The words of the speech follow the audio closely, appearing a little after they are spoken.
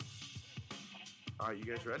All right, you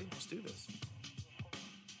guys ready? Let's do this.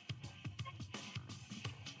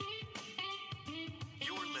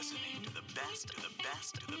 You're listening to the best.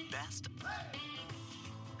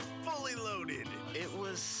 Fully loaded. It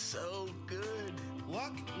was so good.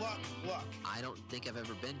 Luck. I don't think I've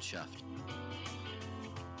ever been chuffed.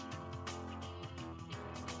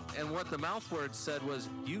 And what the mouth word said was,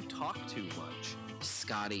 you talk too much.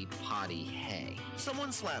 Scotty Potty Hay.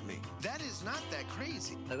 Someone slapped me. That is not that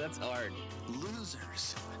crazy. That's hard.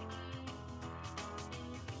 Losers.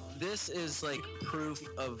 This is like proof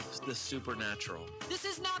of the supernatural. This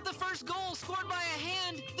is not the first goal scored by a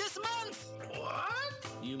hand this month. What?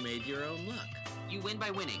 You made your own luck. You win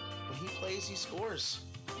by winning. When he plays, he scores.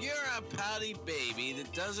 You're a pouty baby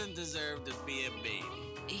that doesn't deserve to be a baby.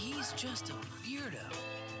 He's just a weirdo.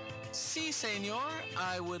 Si, senor.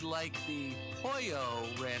 I would like the Pollo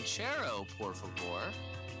Ranchero, por favor. I'm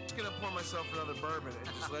just going to pour myself another bourbon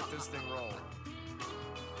and just let this thing roll.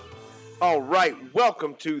 All right,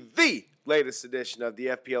 welcome to the latest edition of the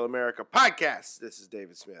FPL America podcast. This is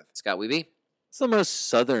David Smith. Scott Weeby. It's the most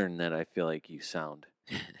southern that I feel like you sound.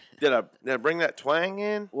 Did I bring that twang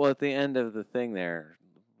in? Well, at the end of the thing there,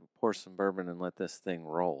 pour some bourbon and let this thing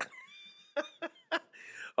roll.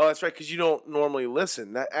 Oh, that's right, because you don't normally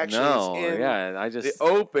listen. That actually is in I the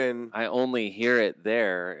open. I only hear it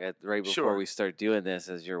there right before Sure. we start doing this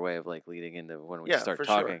as your way of like leading into when we Yeah, start for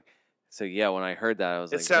talking. sure. So yeah, when I heard that, I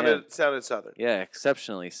was It like, sounded man, southern. yeah,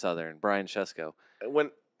 exceptionally southern. Brian Shesko.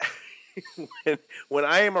 When when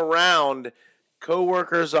I am around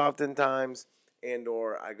coworkers, oftentimes, and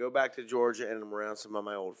or I go back to Georgia and I'm around some of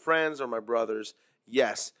my old friends or my brothers,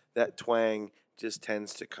 yes, that twang just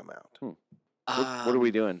tends to come out. What are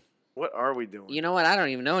we doing? What are we doing? You know what? I don't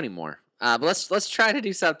even know anymore. But let's try to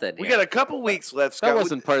do something. We here. got a couple weeks left, Scott. That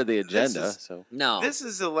wasn't part of the agenda. is- So no. This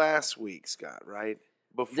is the last week, Scott, right?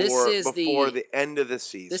 Before This is the end of the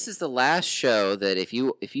season. This is the last show that if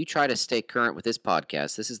you try to stay current with this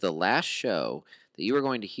podcast, this is the last show that you are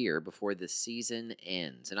going to hear before the season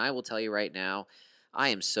ends. And I will tell you right now, I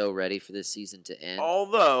am so ready for this season to end.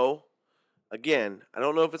 Although, again, I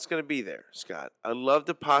don't know if it's going to be there, Scott. I'd love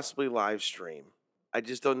to possibly live stream. I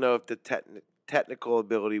just don't know if the technical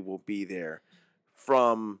ability will be there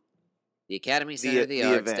from The Academy Center of the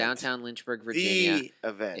Arts, event. downtown Lynchburg, Virginia. the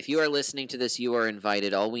event. If you are listening to this, you are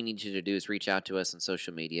invited. All we need you to do is reach out to us on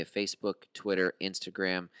social media, Facebook, Twitter,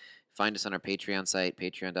 Instagram. Find us on our Patreon site,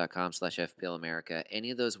 patreon.com/FPLAmerica. Any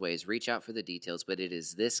of those ways, reach out for the details. But it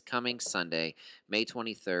is this coming Sunday, May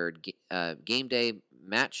 23rd, game day,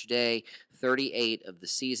 match day, 38 of the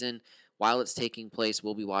season. While it's taking place,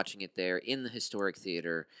 we'll be watching it there in the historic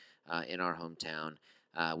theater in our hometown.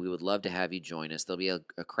 We would love to have you join us. There'll be a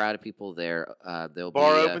crowd of people there. There'll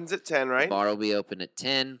Bar be opens at 10, right? Bar will be open at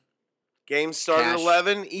 10. Game start at Cash.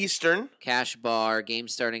 11 Eastern. Cash bar, game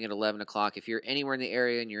starting at 11 o'clock. If you're anywhere in the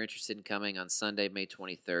area and you're interested in coming on Sunday, May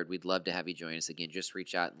 23rd, we'd love to have you join us. Again, just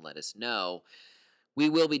reach out and let us know. We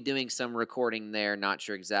will be doing some recording there. Not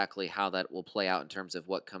sure exactly how that will play out in terms of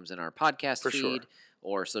what comes in our podcast For feed sure.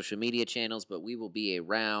 or social media channels, but we will be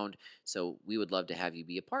around. So we would love to have you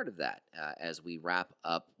be a part of that as we wrap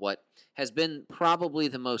up what has been probably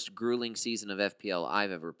the most grueling season of FPL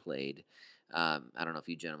I've ever played. I don't know if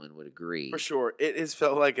you gentlemen would agree. For sure. It has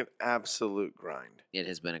felt like an absolute grind. It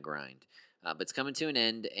has been a grind. But it's coming to an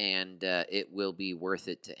end, and it will be worth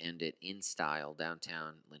it to end it in style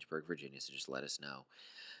downtown Lynchburg, Virginia. So just let us know.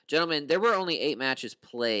 Gentlemen, there were only 8 matches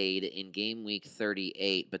played in game week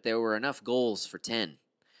 38, but there were enough goals for 10.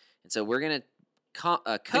 And so we're going to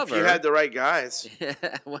cover. If you had the right guys.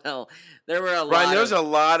 Well, there were a Brian, lot there's of... a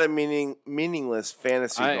lot of meaningless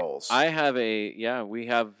fantasy goals. I have we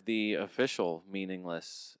have the official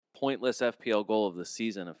meaningless, pointless FPL goal of the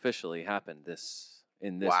season officially happened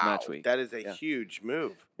in this wow, match week. that is a huge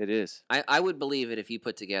move. It is. I would believe it if you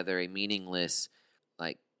put together a meaningless,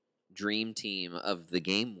 like, dream team of the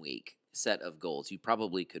game week set of goals. You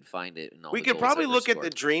probably could find it in all We the could goals probably that were look at the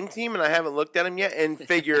scored. dream team, and I haven't looked at them yet, and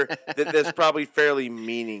figure that that's probably fairly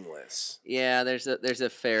meaningless. Yeah, there's a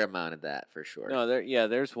fair amount of that for sure. No,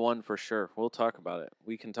 there's one for sure. We'll talk about it.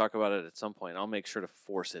 We can talk about it at some point. I'll make sure to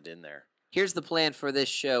force it in there. Here's the plan for this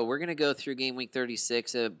show. We're going to go through game week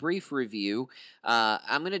 36, a brief review.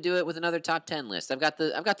 I'm going to do it with another top 10 list. I've got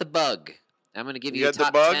the bug. I'm going to give you a got the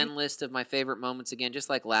top bug? 10 list of my favorite moments again, just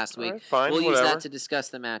like last All week. right, fine, we'll use whatever. that to discuss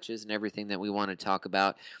the matches and everything that we want to talk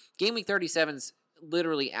about. Game week 37's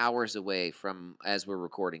literally hours away from as we're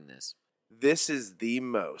recording this. This is the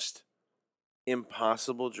most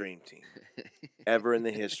impossible dream team ever in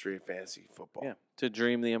the history of fantasy football. Yeah, to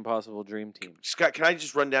dream the impossible dream team. Scott, can I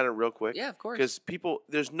just run down it real quick? Yeah, of course. Because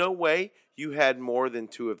there's no way you had more than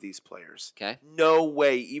 2 of these players. Okay. No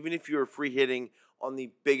way. Even if you were free hitting on the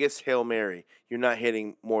biggest Hail Mary, you're not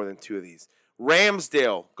hitting more than 2 of these.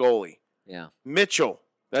 Ramsdale, goalie. Yeah. Mitchell.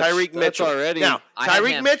 That's Tyreek Mitchell. already. Now, I had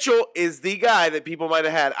Tyreek him. Mitchell is the guy that people might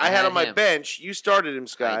have had. I had had on my him. bench. You started him, I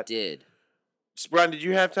Scott. did. Brian, did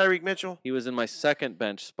you have Tyreek Mitchell? He was in my second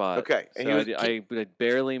bench spot. Okay, and So he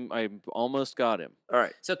was- I almost got him. All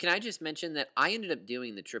right. So can I just mention that I ended up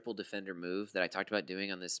doing the triple defender move that I talked about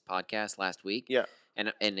doing on this podcast last week? Yeah.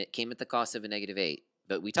 And it came at the cost of a -8.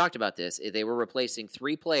 But we talked about this. They were replacing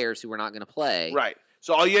 3 players who were not going to play. Right.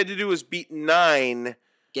 So all you had to do was beat 9.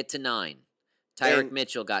 Get to 9. Tyreek And-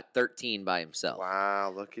 Mitchell got 13 by himself.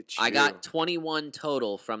 Wow, look at you. I got 21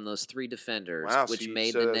 total from those 3 defenders, wow, which so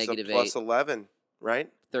made so the that's a -8 plus 11, right?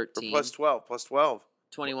 Or 13. plus 12, plus 12.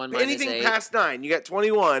 21 But minus anything 8. past 9, you got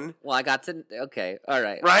 21, Well, I got to. Okay. All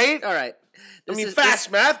right. right? All right. I mean, fast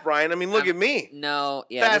math, Brian. I mean, look I'm- at me. No,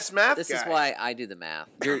 yeah. Fast math This guy. is why I do the math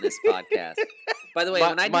on this podcast. By the way,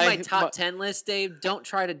 when I do my top 10 list, Dave, don't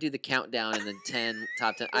try to do the countdown and the 10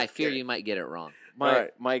 top 10. I fear Okay. you might get it wrong. All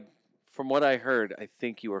right. From what I heard, I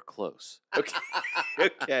think you were close. Okay.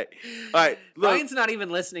 Okay. All right. Look, Ryan's not even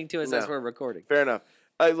listening to us as No. we're recording. fair enough.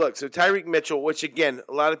 Look, so Tyreek Mitchell, which again,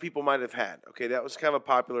 a lot of people might have had. Okay, that was kind of a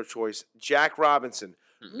popular choice. Jack Robinson.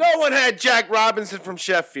 No one had Jack Robinson from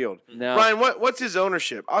Sheffield. No. Brian, what's his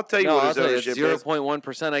ownership? I'll tell you No, what I'll his tell you, ownership it's is.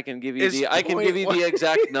 0.1%. I can give you It's the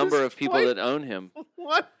exact number of people that own him.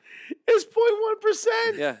 What? It's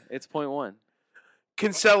 0.1%. Yeah, it's 0.1.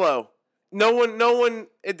 Cancelo. No one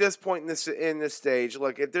at this point in this stage.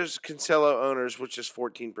 Look, if there's Cancelo owners, which is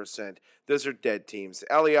 14%, those are dead teams.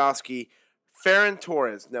 Alioski, Ferran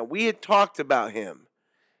Torres. Now we had talked about him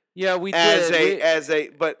Yeah, we as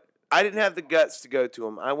did. but I didn't have the guts to go to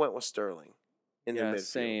him. I went with Sterling in the Yeah, midfield.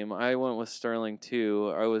 same. I went with Sterling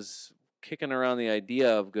too. I was kicking around the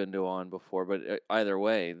idea of Gundogan before, but either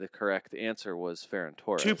way, the correct answer was Ferran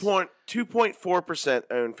Torres. 2.4%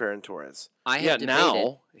 own Ferran Torres. I Yeah, have debated.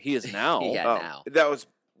 now he is now. Yeah. Oh, now.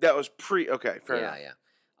 that was pre. Okay, fair enough. Yeah.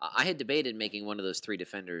 I had debated making one of those 3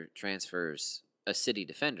 defender transfers a City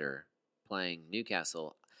defender playing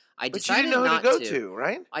Newcastle. I But you decided didn't know who not to go to,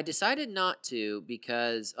 right? I decided not to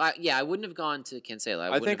because, I wouldn't have gone to Cancelo. I I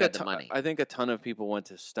wouldn't think have had the money. I think a ton of people went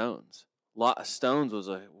to Stones. Stones was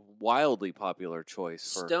a wildly popular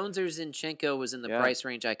choice. For, Stones or Zinchenko was in the Yeah. price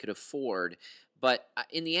range I could afford, but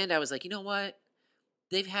in the end, I was like, you know what?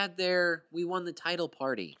 They've had we won the title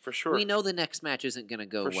party. For sure. We know the next match isn't going to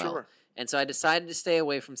go For well. sure. And so I decided to stay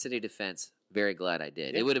away from City defense. Very glad I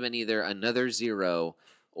did. Yeah. It would have been either another 0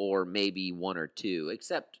 or maybe 1 or 2,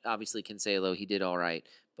 except obviously Cancelo. He did all right,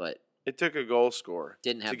 but It took a goal scorer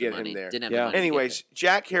didn't have to the get money. him there. Didn't have Yeah. the money. to get Anyways, there.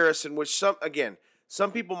 Jack Harrison, which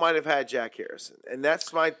some people might have had Jack Harrison, and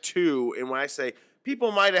that's my 2. And when I say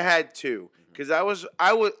people might have had 2, because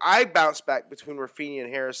I bounced back between Rafinha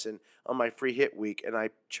and Harrison on my free hit week, and I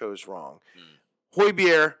chose wrong.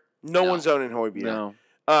 Højbjerg, no No. one's owning Højbjerg. no,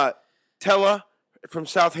 Tella from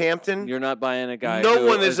Southampton, you're not buying a guy. No who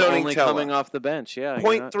one is owning only Tella. coming off the bench. Yeah,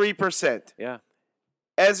 you're not- 0.3%. Yeah,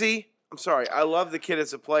 Ezzy, I'm sorry, I love the kid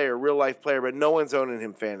as a player, real life player, but no one's owning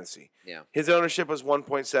him fantasy. Yeah. His ownership was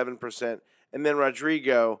 1.7%. And then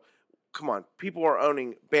Rodrigo, come on, people are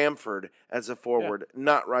owning Bamford as a forward,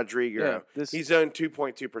 not Rodrigo. Yeah, this- He's owned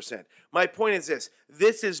 2.2%. My point is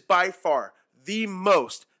this is by far the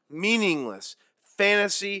most meaningless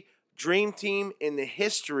fantasy dream team in the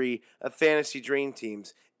history of fantasy dream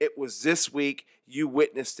teams. It was this week. You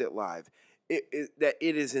witnessed it live. It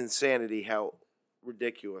is insanity how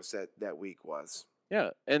ridiculous that week was. yeah.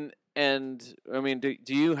 And I mean, do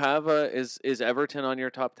you have is Everton on your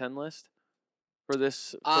top 10 list for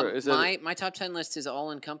this? My top 10 list is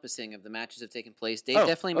all encompassing of the matches that have taken place. Dave Oh,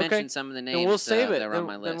 definitely okay. mentioned some of the names Then we'll save it. that are on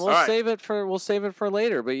my Then list. we'll All right. save it for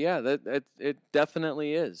later. But yeah, it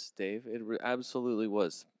definitely is, Dave. It absolutely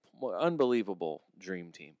was unbelievable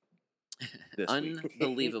dream team. This week.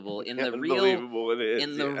 Unbelievable in the real Unbelievable it is.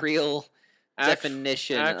 in the yeah. real Act-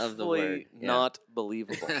 definition of the word. actually Yeah. not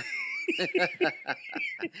believable.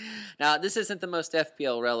 Now, this isn't the most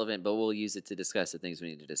FPL relevant, but we'll use it to discuss the things we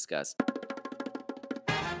need to discuss.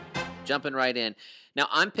 jumping right in. Now,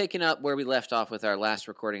 I'm picking up where we left off with our last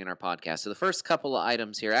recording in our podcast. So the first couple of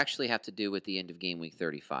items here actually have to do with the end of game week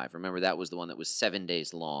 35. Remember, that was the one that was 7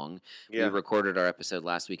 days long. Yeah. We recorded our episode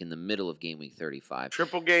last week in the middle of game week 35.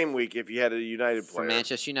 Triple game week if you had a United For player.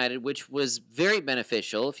 Manchester United, which was very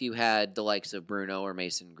beneficial if you had the likes of Bruno or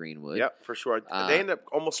Mason Greenwood. Yep, for sure. They ended up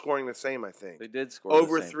almost scoring the same, I think. They did score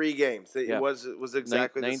Over the same. 3 games. Yeah. It was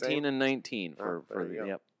exactly the 19 same. and 19 for there you go.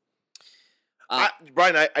 yep.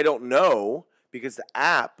 Brian, I don't know because the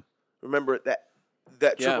app, remember that Yeah.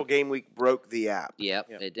 triple game week broke the app. Yep,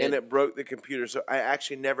 Yep. it did. And it broke the computer. So I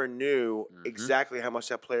actually never knew exactly how much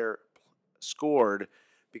that player scored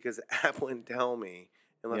because the app wouldn't tell me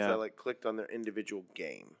unless Yeah. I clicked on their individual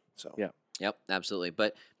game. So Yeah. Yep, absolutely.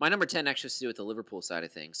 But my number 10 actually has to do with the Liverpool side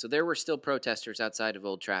of things. So there were still protesters outside of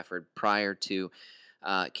Old Trafford prior to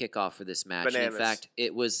kickoff for this match. And in Bananas. fact,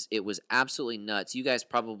 it was absolutely nuts. You guys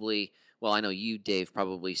probably, well, I know you, Dave,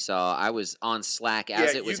 probably saw. I was on Slack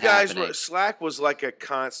as it was you guys happening. Slack was like a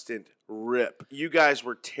constant rip. You guys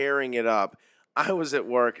were tearing it up. I was at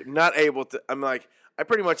work, not able to. I'm like, I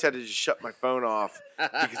pretty much had to just shut my phone off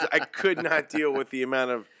because I could not deal with the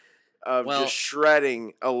amount of Well, just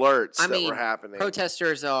shredding alerts I that mean, were happening.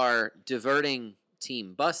 protesters are diverting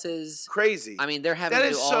team buses. Crazy. I mean, they're having That to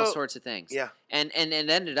do is all so- sorts of things. yeah. And it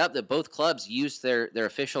ended up that both clubs used their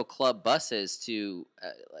official club buses to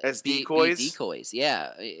As be decoys? decoys,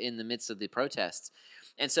 yeah, in the midst of the protests.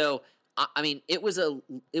 And so, I mean, it was a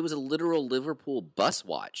literal Liverpool bus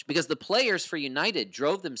watch because the players for United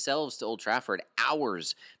drove themselves to Old Trafford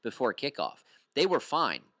hours before kickoff. They were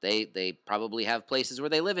fine. They probably have places where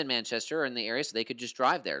they live in Manchester or in the area, so they could just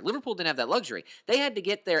drive there. Liverpool didn't have that luxury. They had to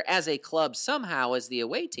get there as a club somehow as the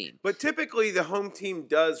away team. But typically, the home team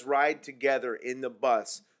does ride together in the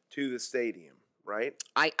bus to the stadium, right?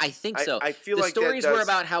 I think so. I feel the like that stories were does-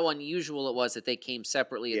 about how unusual it was that they came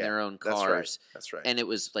separately in Yeah, their own that's right. cars. That's right. And it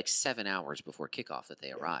was like 7 hours before kickoff that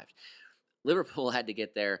they arrived. Liverpool had to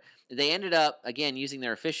get there. They ended up, again, using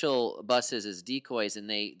their official buses as decoys, and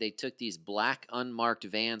they took these black unmarked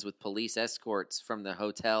vans with police escorts from the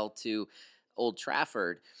hotel to Old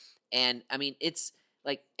Trafford. And, I mean, it's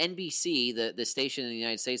like NBC, the station in the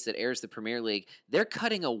United States that airs the Premier League, they're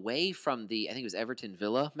cutting away from I think it was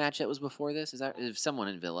Everton-Villa match that was before this. It was someone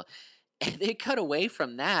in Villa. And they cut away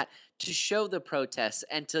from that to show the protests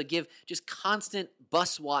and to give just constant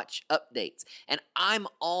bus watch updates. And I'm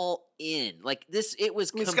all in. Like this, it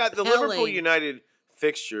was compelling. Scott, the Liverpool United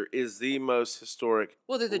fixture is the most historic.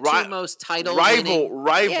 Well, they're the Ri- two most title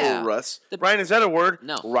rivalrous. The- Brian, is that a word?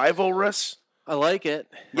 No. Rivalrous. I like it.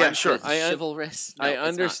 Yeah, sure. Chivalrous. No, I it's not.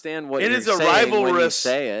 understand what It you're is a saying when you rivalrous-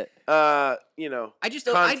 say it. I just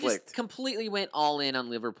conflict. completely went all in on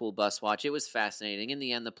Liverpool bus watch. It was fascinating. In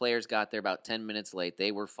the end, the players got there about 10 minutes late.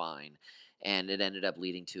 They were fine, and it ended up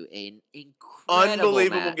leading to an incredible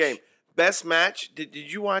Unbelievable match. game. Best match. Did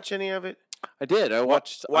you watch any of it? I did. I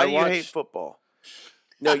watched. Why I do you watched, hate football?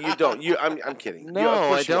 No, you don't. I'm kidding. No, of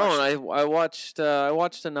course I you don't. watched. I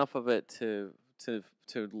watched enough of it to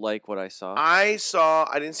like what I saw. I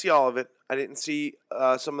didn't see all of it. I didn't see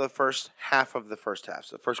some of the first half of the first half,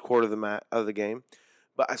 so the first quarter of the game.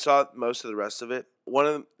 But I saw most of the rest of it. One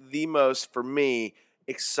of the most, for me,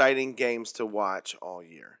 exciting games to watch all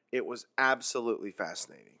year. It was absolutely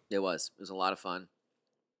fascinating. It was a lot of fun,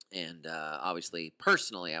 and obviously,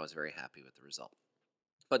 personally, I was very happy with the result.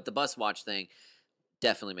 But the bus watch thing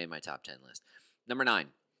definitely made my top 10 list. Number 9,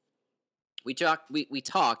 we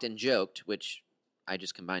talked and joked, which I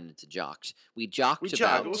just combined into jocked. We jocked We about.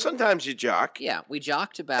 jock. Well, sometimes you jock. Yeah, we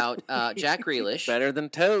jocked about Jack Grealish. Better than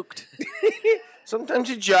toked. Sometimes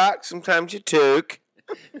you jock. Sometimes you took.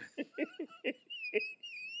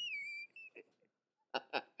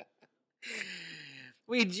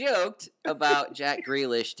 We joked about Jack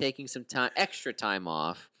Grealish taking some extra time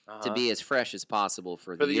off to be as fresh as possible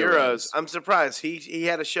for the Euros. I'm surprised he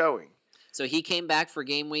had a showing. So he came back for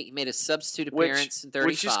game week. He made a substitute Which, appearance in 35.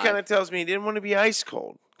 which just kind of tells me he didn't want to be ice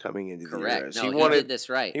cold coming into correct. the Euros. No, he did this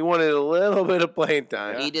right. He wanted a little bit of playing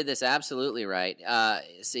time. He did this absolutely right.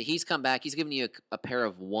 So he's come back. He's given you a pair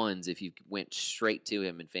of ones if you went straight to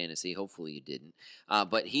him in fantasy. Hopefully you didn't.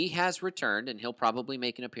 But he has returned, and he'll probably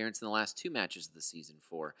make an appearance in the last 2 matches of the season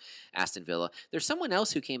for Aston Villa. There's someone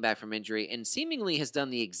else who came back from injury and seemingly has done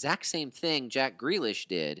the exact same thing Jack Grealish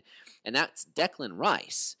did, and that's Declan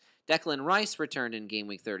Rice. Declan Rice returned in game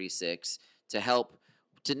week 36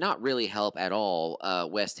 to not really help at all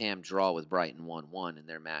West Ham draw with Brighton 1-1 in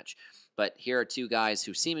their match. But here are 2 guys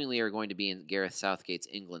who seemingly are going to be in Gareth Southgate's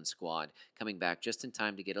England squad, coming back just in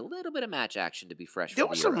time to get a little bit of match action to be fresh There for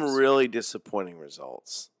were the some Euros. really disappointing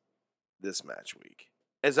results this match week.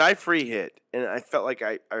 as I free hit, and I felt like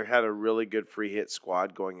I had a really good free hit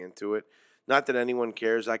squad going into it. Not that anyone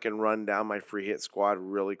cares. I can run down my free hit squad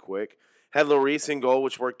really quick. Had Lloris in goal,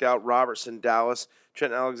 which worked out. Robertson, Dallas,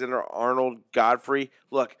 Trent Alexander-Arnold, Godfrey.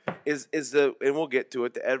 Look, and we'll get to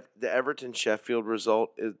it. The Everton Sheffield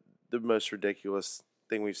result is the most ridiculous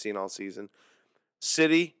thing we've seen all season.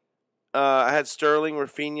 City, I had Sterling,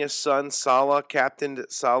 Rafinha, Son, Salah, captained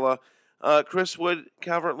Salah, Chris Wood,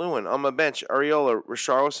 Calvert-Lewin on my bench. Areola,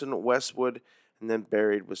 Richarlison, Westwood, and then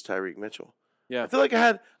buried was Tyreek Mitchell. Yeah. I feel like I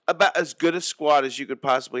had about as good a squad as you could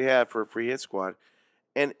possibly have for a free hit squad,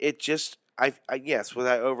 and it just yes, was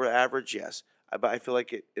I over average? Yes, but I feel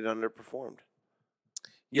like it underperformed.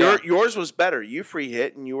 Yeah. Yours was better. You free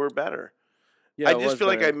hit and you were better. Yeah, I it just was feel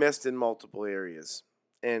like better. I missed in multiple areas,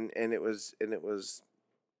 and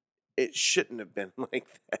it shouldn't have been like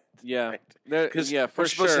that. Yeah, Because yeah, for we're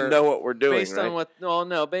supposed sure. to know what we're doing, based right? on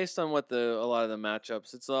what based on what a lot of the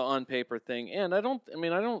matchups, it's an on paper thing, and I don't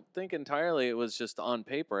think entirely it was just on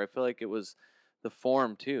paper. I feel like it was the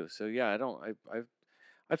form too. So yeah,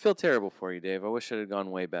 I feel terrible for you, Dave. I wish it had gone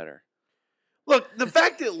way better. Look, the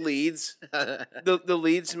fact that Leeds, the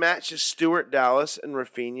Leeds match is Stuart, Dallas, and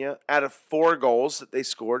Rafinha. Out of 4 goals that they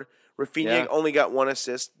scored, Rafinha Yeah. only got 1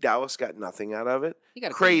 assist. Dallas got nothing out of it. He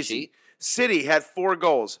got a clean Crazy. sheet. City had 4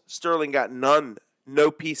 goals. Sterling got none,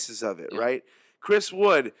 no pieces of it. Yeah. Right. Chris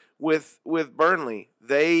Wood with Burnley,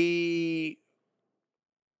 they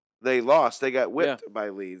lost. They got whipped by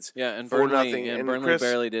Leeds. Yeah, and 4-0. Burnley and Burnley Chris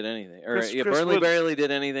barely did anything. Chris Burnley Wood- barely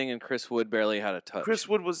did anything, and Chris Wood barely had a touch. Chris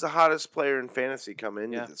Wood was the hottest player in fantasy coming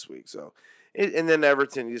into Yeah. this week. So, and then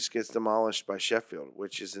Everton just gets demolished by Sheffield,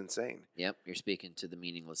 which is insane. Yep, you're speaking to the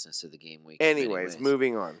meaninglessness of the game week. in many Anyways, ways.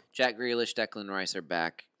 moving on. Jack Grealish, Declan Rice are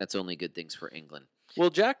back. That's only good things for England. Will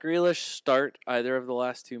Jack Grealish start either of the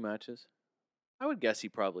last 2 matches? I would guess he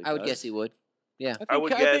probably. I would does. guess he would. Yeah. I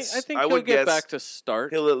would guess- I think I he'll would get guess back to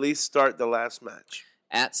start. He'll at least start the last match.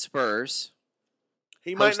 At Spurs,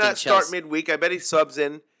 He might Hosting not start Chelsea. midweek. I bet he subs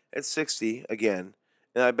in at 60 again,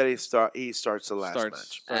 and I bet he starts the last Starts.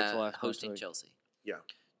 match. Starts the last hosting match. Chelsea. Yeah.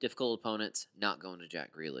 Difficult opponents, not going to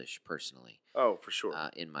Jack Grealish personally Oh, for sure.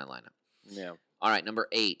 in my lineup. Yeah. All right, number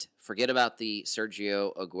 8. Forget about the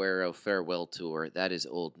Sergio Aguero farewell tour. That is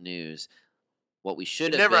old news. What we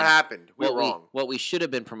should It have never been, happened. We were wrong. What we should have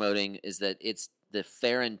been promoting is that it's the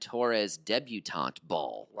Ferran Torres debutante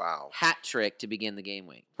ball. Wow. Hat trick to begin the game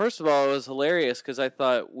week. First of all, it was hilarious because I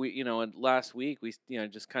thought last week we,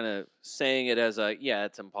 just kind of saying it as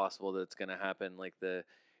it's impossible that it's going to happen. Like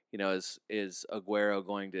is Aguero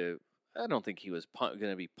going to? I don't think he was going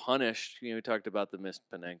to be punished. We talked about the missed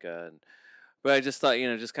Panenka, but I just thought,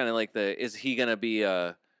 just kind of like is he going to be?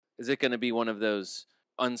 Is it going to be one of those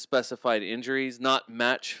unspecified injuries, not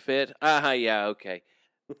match fit? Yeah, okay.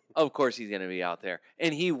 Of course he's going to be out there,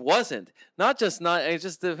 and he wasn't. It's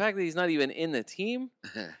just the fact that he's not even in the team.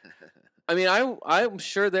 I mean, I'm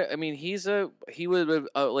sure that he would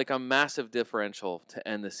like a massive differential to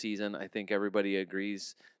end the season. I think everybody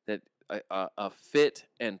agrees that a fit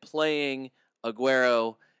and playing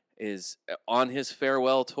Aguero is on his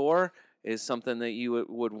farewell tour is something that you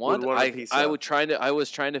would want. want a piece I of. I was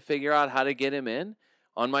trying to figure out how to get him in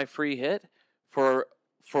on my free hit for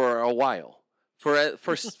a while.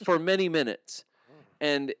 For many minutes,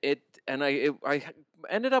 and I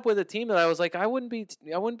ended up with a team that I was like I wouldn't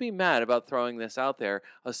be mad about throwing this out there,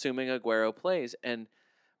 assuming Aguero plays, and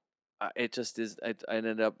it just is. I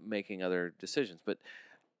ended up making other decisions, but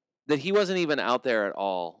that he wasn't even out there at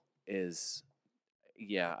all is,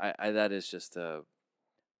 that is just a.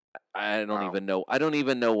 I don't Wow. even know. I don't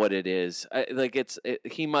even know what it is.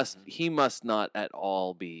 He must not at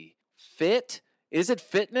all be fit. Is it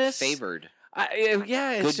fitness? Favored.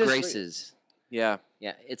 It's Good just graces. Yeah,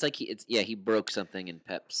 Yeah, it's like he broke something in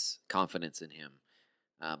Pep's confidence in him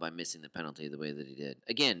by missing the penalty the way that he did.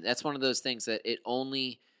 Again, that's one of those things that it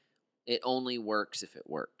only works if it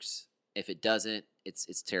works. If it doesn't,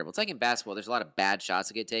 it's terrible. It's like in basketball. There's a lot of bad shots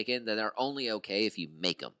that get taken that are only okay if you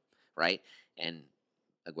make them, right? And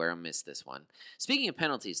Aguero missed this one. Speaking of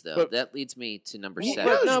penalties, though, But- that leads me to number You 7.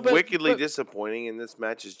 know who's No, but- wickedly but- disappointing in this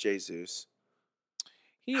match is Jesus.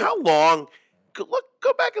 he, How long?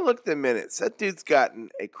 Go back and look at the minutes. That dude's gotten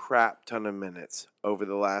a crap ton of minutes over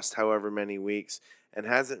the last however many weeks, and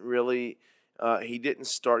hasn't really. He didn't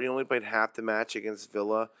start. He only played half the match against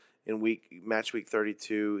Villa in match week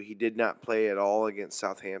 32. He did not play at all against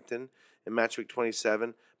Southampton in match week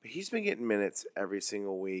 27. But he's been getting minutes every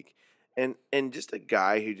single week, and just a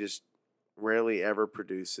guy who just rarely ever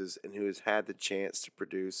produces, and who has had the chance to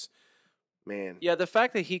produce Man. Yeah, the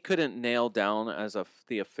fact that he couldn't nail down as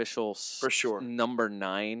the official For sure. number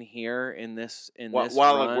 9 here in this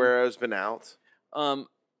While run. Aguero's been out.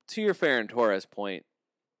 To your Ferran Torres point,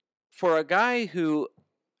 for a guy who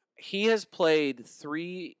he has played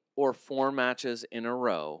 3 or 4 matches in a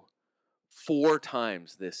row 4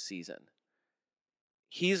 times this season.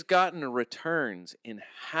 He's gotten returns in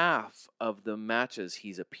half of the matches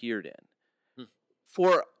he's appeared in.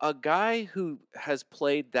 For a guy who has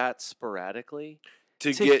played that sporadically,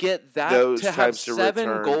 to get that, those to have types of 7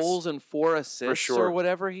 returns, goals and 4 assists sure. or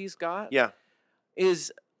whatever he's got, Yeah.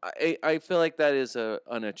 is I feel like that is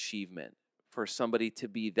an achievement for somebody to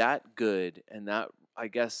be that good and that, I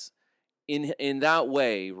guess, in that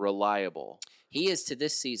way, reliable. He is to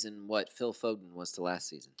this season what Phil Foden was to last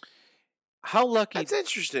season. How lucky? That's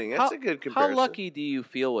interesting. That's a good comparison. How lucky do you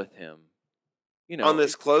feel with him? You know, on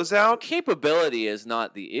this closeout, capability is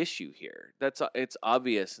not the issue here. It's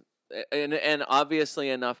obvious, and obviously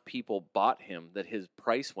enough people bought him that his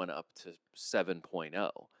price went up to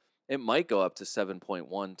 7.0. It might go up to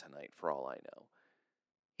 7.1 tonight, for all I know.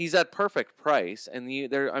 He's at perfect price, and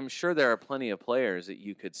I'm sure there are plenty of players that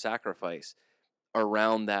you could sacrifice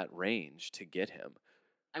around that range to get him.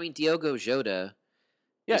 I mean, Diogo Jota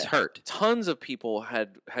is hurt. Tons of people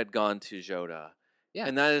had gone to Jota. Yeah.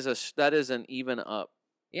 And that is an even up.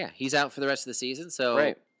 Yeah, he's out for the rest of the season, so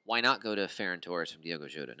Right. why not go to Ferran Torres from Diogo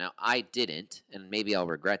Jota? Now, I didn't, and maybe I'll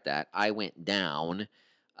regret that. I went down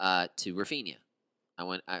to Rafinha.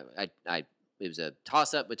 It was a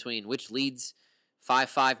toss-up between which Leeds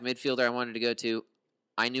 5-5 midfielder I wanted to go to.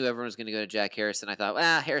 I knew everyone was going to go to Jack Harrison. I thought,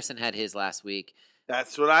 Harrison had his last week.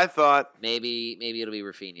 that's what I thought. Maybe it'll be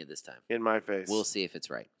Rafinha this time. In my face. We'll see if it's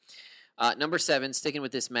right. Number 7, sticking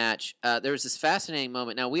with this match, there was this fascinating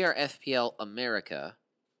moment. Now, we are FPL America,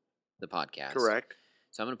 the podcast. Correct.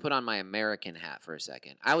 So I'm going to put on my American hat for a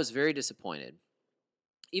second. I was very disappointed,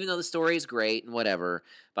 even though the story is great and whatever,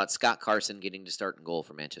 about Scott Carson getting to start in goal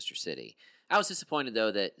for Manchester City. I was disappointed,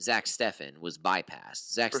 though, that Zach Steffen was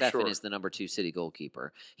bypassed. Zach Steffen sure. is the number 2 City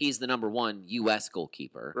goalkeeper. He's the number 1 U.S.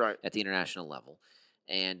 goalkeeper Right. at the international level.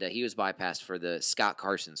 And he was bypassed for the Scott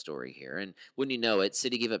Carson story here. And wouldn't you know it,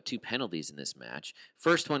 City gave up 2 penalties in this match.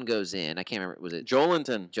 First one goes in. I can't remember. Was it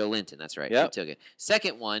Joelinton? Joelinton? That's right. Yep. He took it.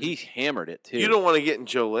 Second one. He hammered it, too. You don't want to get in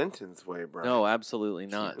Joe Linton's way, bro. No, absolutely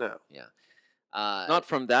not. No. Yeah. Not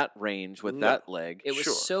from that range with No. that leg. It was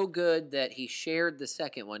Sure. so good that he shared the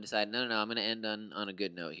second one, decided, no, I'm going to end on a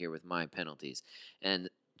good note here with my penalties. And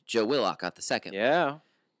Joe Willock got the second one. Yeah.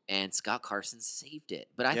 And Scott Carson saved it.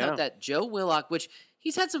 But I Yeah. thought that Joe Willock, which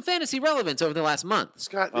he's had some fantasy relevance over the last month.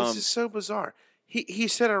 Scott, this is so bizarre. He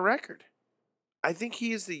set a record. I think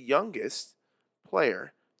he is the youngest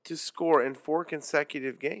player to score in 4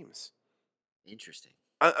 consecutive games. Interesting.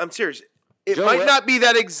 I'm serious. It Joe might Wi- not be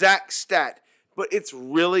that exact stat, but it's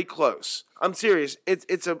really close. I'm serious.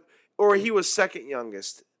 Or he was second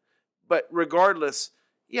youngest. But regardless,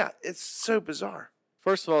 yeah, it's so bizarre.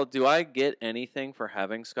 First of all, do I get anything for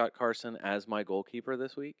having Scott Carson as my goalkeeper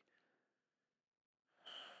this week?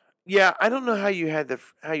 Yeah, I don't know how you had the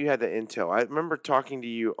intel. I remember talking to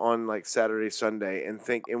you on like Saturday, Sunday, and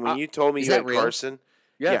when you told me is you that had real? Carson,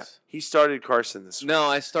 Yes. yeah, he started Carson this week. No,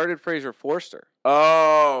 I started Fraser Forster.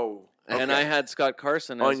 Oh, And okay. I had Scott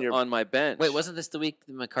Carson on my bench. Wait, wasn't this the week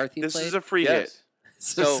that McCarthy This played? is a free hit. Yes.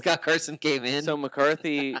 so so- Scott Carson came in? So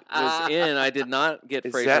McCarthy was in. I did not get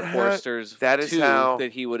Is Fraser that how- Forster's that is 2 how-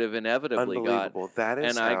 that he would have inevitably got. Unbelievable. That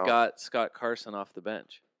is And how, I got Scott Carson off the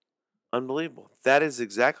bench. unbelievable. That is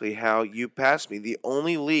exactly how you passed me. The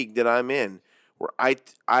only league that I'm in where I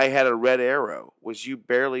had a red arrow was you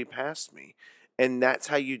barely passed me, and that's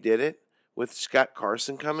how you did it with Scott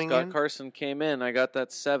Carson coming Scott in. Carson came in. I got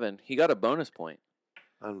that 7. He got a bonus point.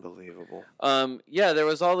 Unbelievable. Yeah, it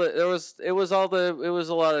was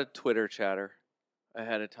a lot of Twitter chatter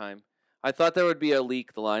ahead of time. I thought there would be a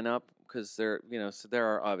leaked lineup because so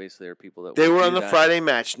there are people that They would were do on the that. Friday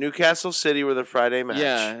match. Newcastle City were the Friday match.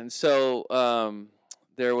 Yeah, and so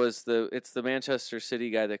there was it's the Manchester City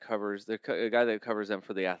guy that covers guy that covers them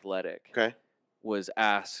for the Athletic. Okay. Was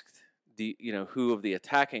asked who of the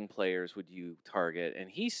attacking players would you target,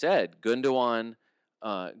 and he said Gundogan,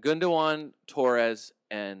 Torres,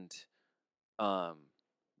 and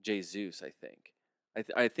Jesus. I think.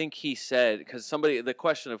 I think he said because the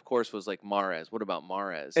question of course was like Mahrez. What about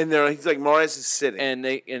Mahrez? And he's like, Mahrez is sitting. And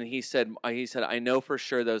he said I know for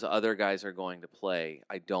sure those other guys are going to play.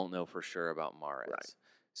 I don't know for sure about Mahrez. Right.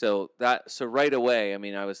 So right away, I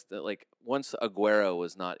mean, I was like, once Aguero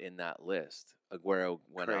was not in that list, Aguero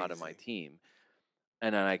went out of my Crazy. team.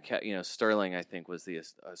 And then Sterling, I think, was the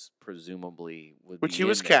presumably would Which be he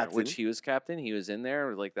was in there, captain. Which he was captain. He was in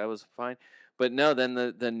there, like that was fine. But no, then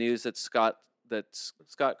the news that Scott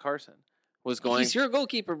Carson was going. He's your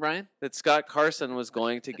goalkeeper, Brian. That Scott Carson was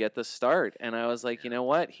going to get the start, and I was like, you know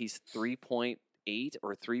what? He's 3.8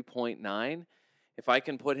 or 3.9. If I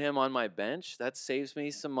can put him on my bench, that saves me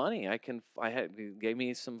some money. Gave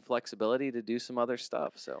me some flexibility to do some other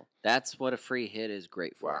stuff. So That's what a free hit is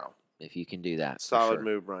great for. Wow. If you can do that. for Solid sure.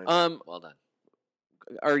 move, Brian. Well done.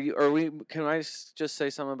 Can I just say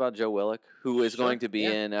something about Joe Willock, who is Sure, going to be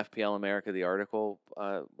yeah. in FPL America, the article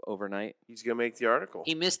overnight? He's going to make the article.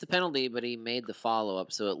 He missed the penalty, but he made the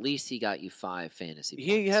follow-up, so at least he got you 5 fantasy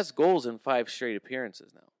points. He has goals in 5 straight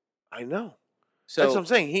appearances now. I know. So That's what I'm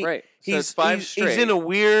saying. right. So He's it's 5 he's straight. in a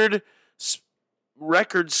weird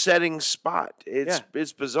record setting spot.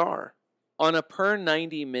 It's bizarre. On a per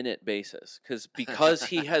 90-minute basis, because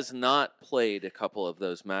he has not played a couple of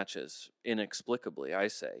those matches inexplicably, I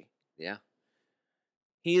say. Yeah.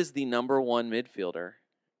 He is the number 1 midfielder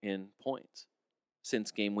in points since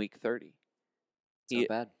game week 30. It's not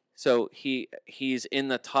bad. So he's in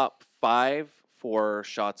the top 5 for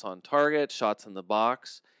shots on target, shots in the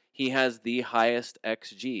box. He has the highest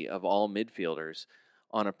XG of all midfielders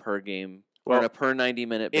on a per game or on a per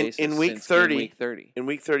 90-minute basis. In week since 30, game week 30. In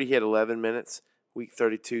week 30, he had 11 minutes. Week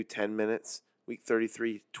 32, 10 minutes. Week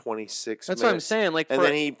 33, 26 That's minutes. what I'm saying. Like, And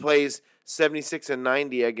then he plays 76 and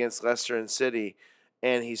 90 against Leicester and City,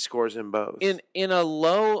 and he scores in both. in a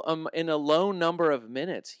low number of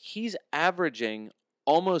minutes, he's averaging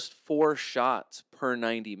almost 4 shots per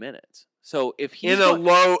 90 minutes. So if he's in a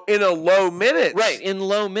low minutes. right in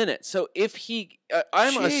low minutes, so if he,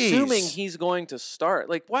 I'm assuming Jeez. he's going to start.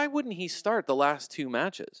 Like, why wouldn't he start the last 2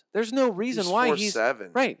 matches? There's no reason He's why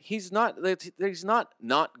 4-7. right. He's not going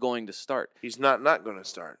to start. He's not going to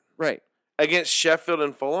start Right. against Sheffield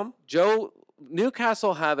and Fulham.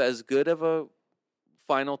 Newcastle have as good of a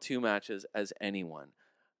final 2 matches as anyone,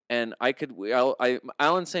 and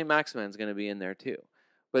Alan St. Maximin is going to be in there too.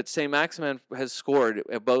 But St. Maximin has scored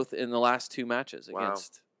both in the last 2 matches Wow.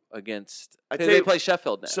 against. I tell They you- play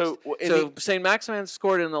Sheffield next. So St. Maximin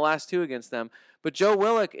scored in the last 2 against them. But Joe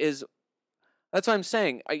Willock is. That's what I'm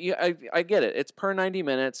saying. I get it. It's per 90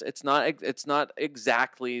 minutes. It's not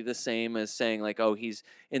exactly the same as saying like, oh, he's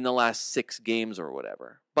in the last 6 games or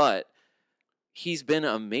whatever. But he's been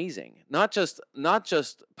amazing. Not just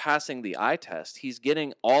passing the eye test. He's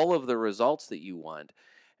getting all of the results that you want,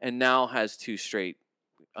 and now has 2 straight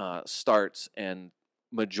starts and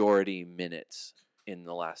majority minutes in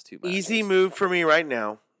the last 2 matches. Easy move for me right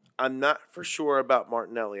now. I'm not for sure about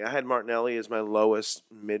Martinelli. I had Martinelli as my lowest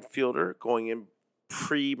midfielder going in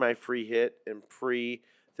pre my free hit and pre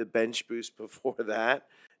the bench boost before that.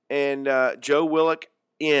 And Joe Willock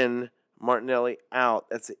in, Martinelli out.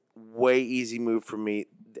 That's a way easy move for me.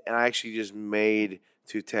 And I actually just made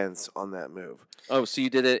 2/10 on that move. Oh, so you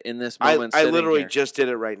did it in this moment? I sitting literally here. just did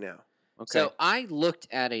it right now. Okay. So I looked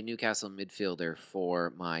at a Newcastle midfielder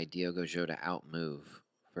for my Diogo Jota out move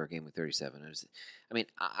for game week 37.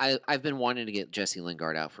 I've been wanting to get Jesse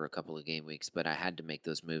Lingard out for a couple of game weeks, but I had to make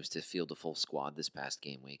those moves to field a full squad this past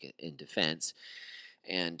game week in defense.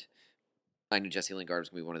 And I knew Jesse Lingard was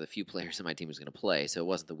going to be one of the few players in my team who was going to play, so it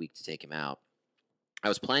wasn't the week to take him out. I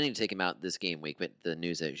was planning to take him out this game week, but the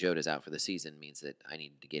news that Jota's out for the season means that I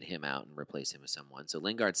needed to get him out and replace him with someone. So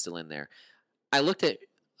Lingard's still in there. I looked at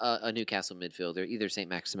a Newcastle midfielder, either St.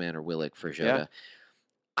 Maximin or Willock for Jota. Yeah.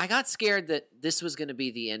 I got scared that this was going to be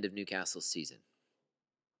the end of Newcastle's season,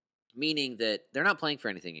 meaning that they're not playing for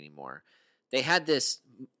anything anymore. They had this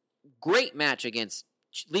great match against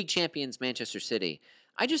league champions Manchester City.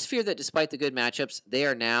 I just fear that despite the good matchups, they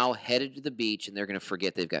are now headed to the beach and they're going to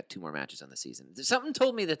forget they've got 2 more matches on the season. Something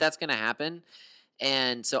told me that that's going to happen,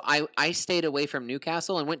 and so I stayed away from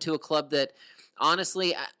Newcastle and went to a club that,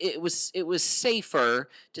 honestly, it was safer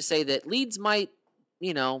to say that Leeds might,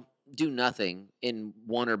 do nothing in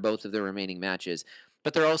one or both of their remaining matches,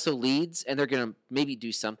 but they're also Leeds and they're going to maybe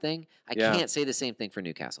do something. I can't say the same thing for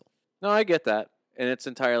Newcastle. No, I get that, and it's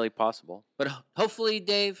entirely possible. But hopefully,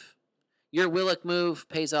 Dave, your Willock move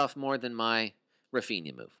pays off more than my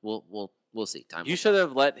Rafinha move. We'll see. Time. You should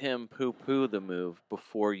have let him poo-poo the move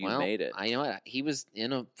before you Well, made it. I know what he was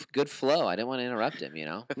in a good flow. I didn't want to interrupt him.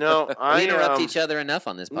 No, We interrupt each other enough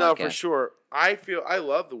on this podcast. No, for sure. I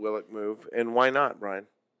love the Willock move, and why not, Brian?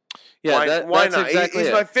 Yeah, why that's not? exactly He's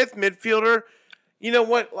it. my 5th midfielder. You know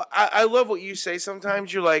what? I love what you say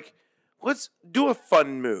sometimes. You're like, let's do a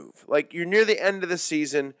fun move. Like, you're near the end of the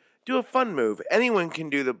season. Do a fun move. Anyone can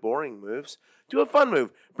do the boring moves. Do a fun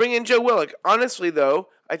move. Bring in Joe Willock. Honestly, though,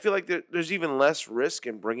 I feel like there's even less risk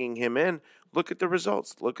in bringing him in. Look at the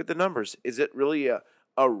results. Look at the numbers. Is it really a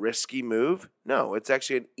risky move? No, it's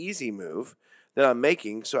actually an easy move that I'm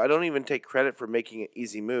making. So I don't even take credit for making an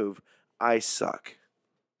easy move. I suck.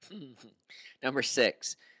 Number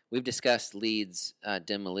 6, we've discussed Leeds'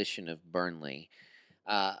 demolition of Burnley.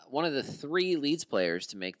 One of the 3 Leeds players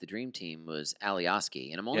to make the dream team was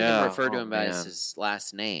Alioski, and I'm only going Yeah. to refer to Oh, him by man. his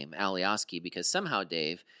last name, Alioski, because somehow,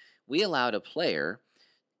 Dave, we allowed a player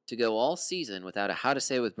to go all season without a How to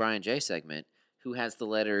Say with Brian J segment who has the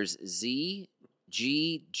letters Z,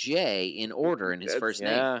 G, J in order in his That's- first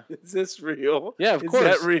name. Yeah. Is this real? Yeah, of Is course.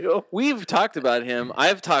 that real? We've talked about him.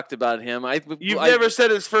 I've talked about him. You've never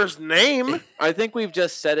said his first name. I think we've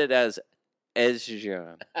just said it as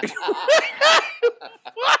Ezjan.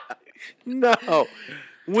 No.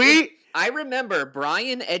 We I remember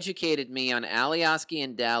Brian educated me on Alioski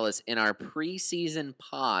and Dallas in our preseason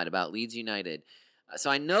pod about Leeds United. So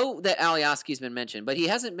I know that Alioski's been mentioned, but he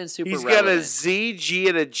hasn't been super he's relevant. got a Z, G,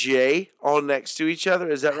 and a J all next to each other.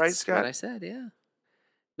 Is that right, That's what I Scott? said, yeah.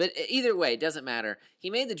 But either way, it doesn't matter. He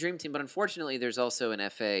made the dream team, but unfortunately, there's also an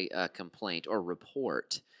FA complaint or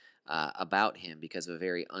report about him because of a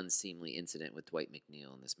very unseemly incident with Dwight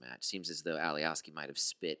McNeil in this match. Seems as though Alioski might have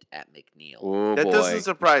spit at McNeil. Oh, That boy. doesn't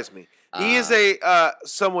surprise me. He is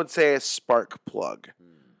some would say a spark plug.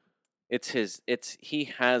 He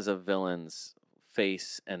has a villain's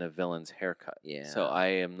face and a villain's haircut. Yeah. So I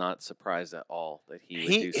am not surprised at all that he would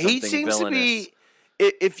do He something seems villainous. to be.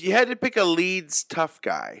 If you had to pick a Leeds tough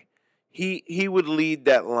guy, he would lead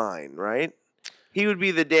that line, right? He would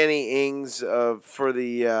be the Danny Ings for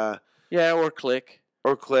the Yeah, or Click.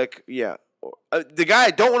 or Click, yeah. The guy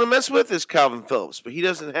I don't want to mess with is Calvin Phillips, but he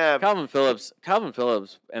doesn't have. Calvin Phillips,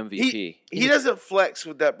 MVP. He doesn't flex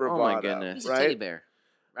with that bravado. Oh my goodness. He's a teddy right? bear,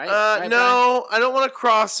 right? Right, Brian? No, I don't want to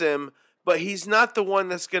cross him, but he's not the one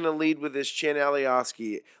that's going to lead with his chin,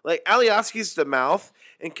 Alioski. Like, Alioski's the mouth,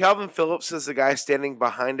 and Calvin Phillips is the guy standing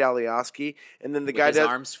behind Alioski, and then the With guy his does.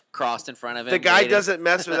 arms crossed in front of him. The guy waiting. doesn't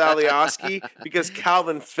mess with Alioski because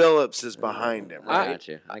Calvin Phillips is behind him. I Right? got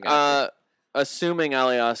you. I got you. Assuming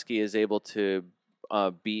Alioski is able to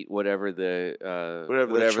beat whatever the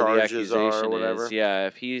charges are or accusation whatever. is, yeah,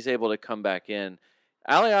 if he's able to come back in,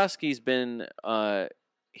 Alioski's been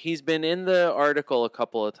he's been in the article a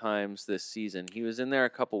couple of times this season. He was in there a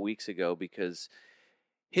couple weeks ago because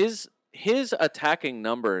his attacking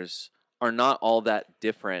numbers are not all that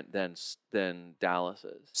different than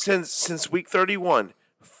Dallas's. Since week 31,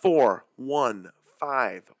 4, 1,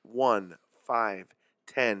 5, 1, 5,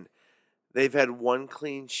 10. They've had one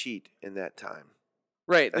clean sheet in that time.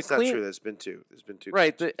 Right, That's not true. There's been two. There's been two.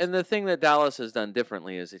 Right, clean sheets. and the thing that Dallas has done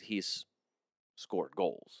differently is that he's scored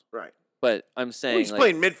goals. Right. But I'm Well, saying, he's like,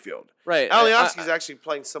 playing midfield. right, Alioski's actually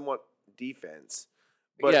playing somewhat defense.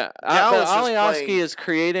 But yeah, Dallas but is Alioski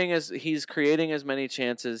playing- is creating as many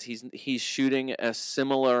chances. He's shooting a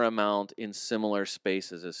similar amount in similar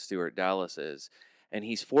spaces as Stuart Dallas is, and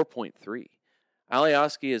he's 4.3.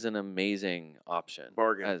 Alioski is an amazing option.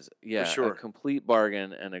 Bargain, sure. A complete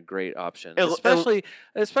bargain and a great option, El-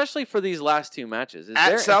 especially for these last 2 matches.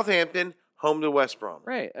 at Southampton, home to West Brom.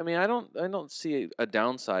 Right. I mean, I don't see a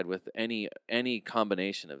downside with any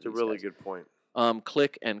combination of It's a these really guys. good point.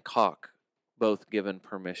 Click and Cock both given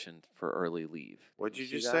permission for early leave. What did you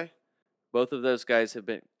see just that? say? Both of those guys have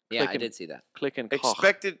been yeah, I Click and- did see that. Click and Cock.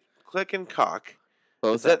 Expected Click and Cock.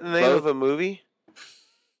 Both Is that the name of a movie?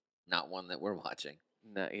 Not one that we're watching.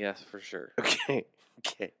 Yes, for sure. Okay.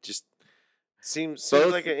 Okay. Just seems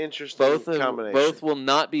Both- like an interesting combination. Both will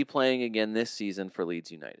not be playing again this season for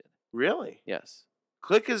Leeds United. Really? Yes.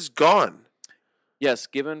 Click is gone. Yes,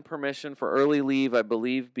 given permission for early leave, I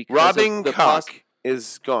believe, because Robbing of the Cock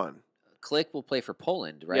is gone. Click will play for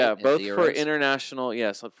Poland, right? Yeah, in both the for Euros? international.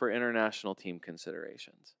 Yes, for international team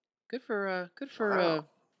considerations. Good for Wow.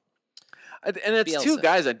 And it's 2 Bielsa.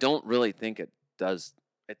 guys I don't really think it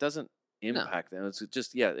doesn't impact them. It's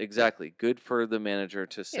just exactly. Good for the manager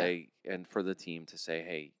to say and for the team to say,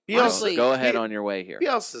 hey, Honestly, go ahead on your way here.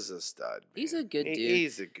 Bielsa's a stud. He's man. a good dude.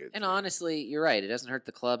 He's a good And dude. honestly, you're right. It doesn't hurt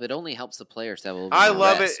the club. It only helps the players to have a little bit I more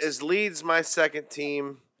love rest. it. As Leeds my second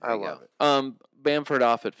team, There I you love go. it. Bamford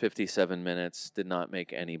off at 57 minutes did not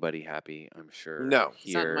make anybody happy, I'm sure. No.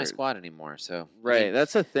 He's not in my here. squad anymore, so Right,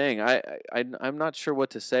 that's the thing. I'm not sure what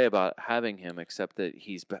to say about having him, except that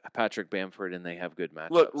he's Patrick Bamford and they have good matchups.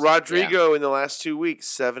 Look, Rodrigo in the last 2 weeks,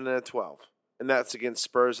 7 and 12, and that's against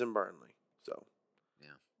Spurs and Burnley. So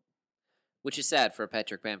Which is sad for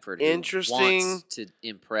Patrick Bamford, who Interesting. wants to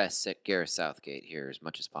impress Gareth Southgate here as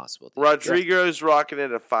much as possible. Rodrigo's rocking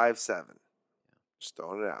it at 5'7". Just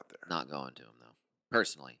throwing it out there. Not going to him, though.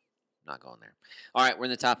 Personally, not going there. All right, we're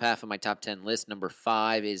in the top half of my top 10 list. Number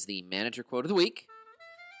 5 is the manager quote of the week.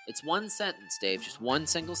 It's one sentence, Dave. Just one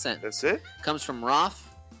single sentence. That's it? Comes from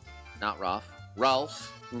Ralph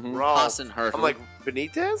Rolf. Hasenhüttl. I'm like,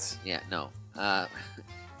 Benitez? Yeah, no.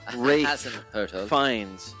 Rafe Hasenhüttl.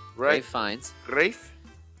 Fines. Right. Rafe Fiennes. Grafe?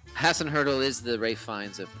 Hasenhüttl is the Rafe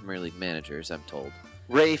Fiennes of Premier League managers, I'm told.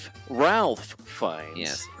 Ralph Fines.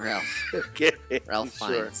 Yes, Ralph. Okay. Ralph Sure.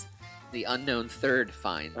 Fiennes. The unknown third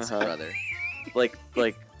Fiennes brother. Like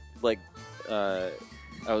I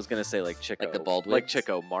was gonna say like Chico, Like the Baldwins? like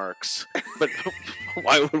Chico Marx, but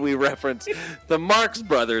why would we reference the Marx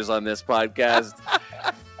brothers on this podcast?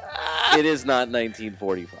 It is not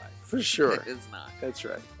 1945. For sure. It's not. That's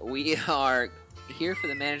right. We are here for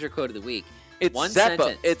the manager quote of the week. It's One Zeppo.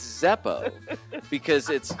 sentence. It's Zeppo because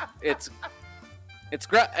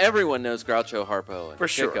everyone knows Groucho Harpo and For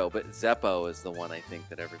sure. Chico, but Zeppo is the one I think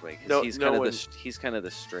that everybody. 'cause No- he's no kind of one- he's kind of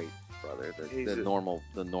the straight brother, He's the a-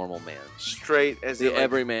 normal man. Straight as The in, like,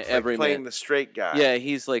 everyman, like every playing man. the straight guy. Yeah,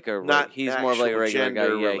 he's like he's more of like a actual regular guy. gender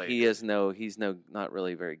Yeah, related. he's not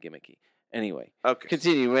really very gimmicky. Anyway, Okay.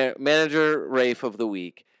 continue. Manager Rafe of the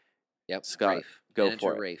week. Yep, Scott, Rafe. go Manager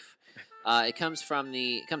for it. Rafe. It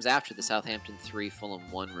comes after the Southampton 3 Fulham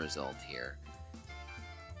 1 result here.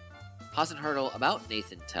 Hasenhüttl about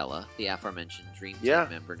Nathan Tella, the aforementioned Dream Team Yeah.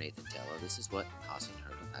 member Nathan Tella. This is what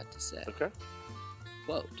Hasenhüttl had to say. Okay.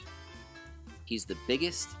 Quote, "He's the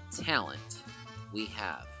biggest talent we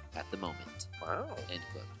have at the moment." Wow. End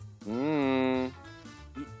quote. Mm.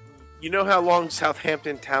 You know how long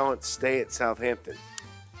Southampton talents stay at Southampton?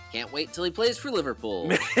 Can't wait till he plays for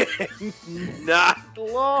Liverpool. Not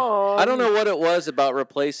long. I don't know what it was about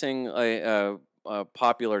replacing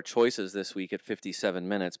popular choices this week at 57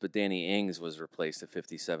 minutes, but Danny Ings was replaced at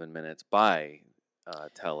 57 minutes by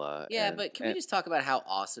Tella. Yeah, but can we just talk about how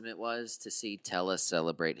awesome it was to see Tella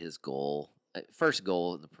celebrate his goal, first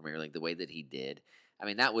goal in the Premier League, the way that he did? I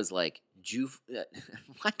mean, that was like Juve.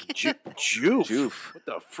 Why can't Joof. Joof. What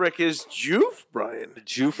the frick is Joof, Brian?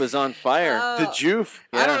 Joof is on fire. The Joof.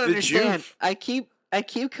 I don't the understand. Joof. I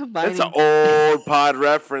keep combining. That's an old pod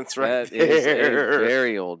reference right That is a there.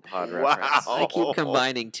 very old pod Wow. reference. I keep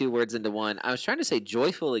combining two words into one. I was trying to say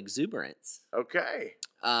joyful exuberance. Okay.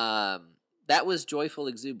 That was joyful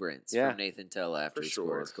exuberance Yeah. from Nathan Tella after For he scored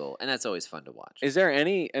sure. his goal, and that's always fun to watch. Is there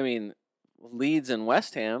any, Leeds and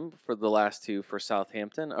West Ham for the last two for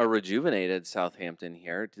Southampton, a rejuvenated Southampton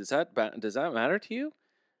here. Does that matter to you?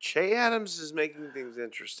 Che Adams is making things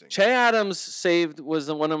interesting. Che Adams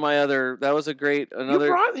was one of my other. That was a great You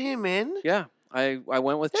brought him in? Yeah, I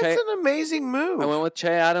went with That's Che. an amazing move. I went with Che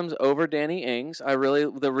Adams over Danny Ings.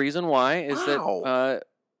 The reason why is Wow. that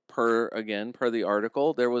per the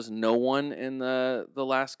article, there was no one in the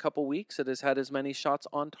last couple weeks that has had as many shots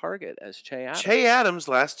on target as Che Adams. Che Adams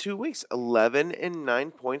last 2 weeks, 11 and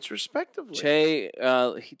 9 points respectively. Che,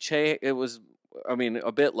 it was,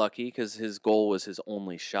 a bit lucky because his goal was his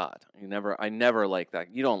only shot. I never like that.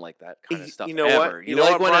 You don't like that kind of stuff. You know ever. what? You know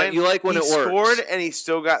like what, when Brian? you like when he it works. scored and he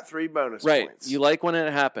still got 3 bonus Right, points. you like when it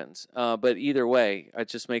happens, but either way, it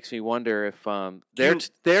just makes me wonder if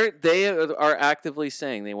they are actively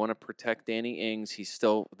saying they want to protect Danny Ings. He's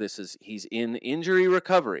in injury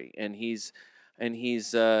recovery, and he's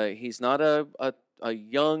not a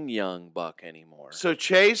young buck anymore. So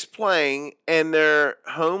Che's playing, and their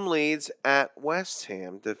home leads at West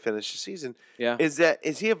Ham to finish the season. Yeah,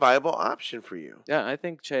 Is he a viable option for you? yeah, I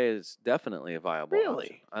think Che is definitely a viable Really?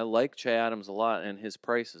 option. I like Che Adams a lot, and his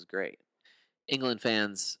price is great. England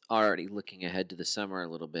fans already looking ahead to the summer a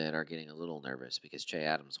little bit are getting a little nervous because Che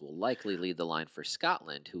Adams will likely lead the line for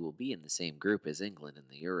Scotland, who will be in the same group as England in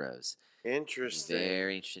the Euros. Interesting.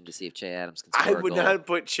 Very interesting to see if Che Adams can score I a would goal. not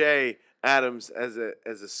put Che Adams as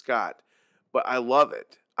a Scot, but I love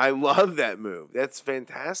it. I love that move. That's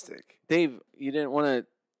fantastic. Dave, you didn't want to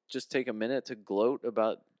just take a minute to gloat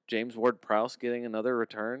about James Ward-Prowse getting another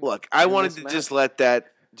return? Look, I in wanted this to match? just let that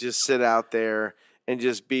just sit out there and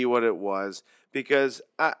just be what it was because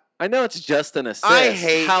I know it's just an assist. I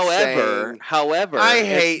hate however, I it's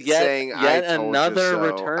hate yet, saying yet I told you another so.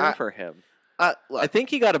 return for him. look, I think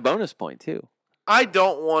he got a bonus point too. I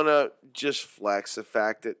don't want to just flex the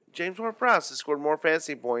fact that James Ward-Prowse has scored more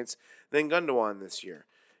fantasy points than Gundogan this year.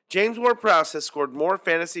 James Ward-Prowse has scored more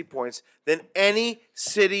fantasy points than any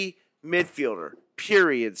City midfielder,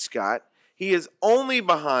 period, Scott. He is only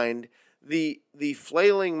behind the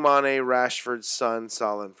flailing Mane Rashford's son,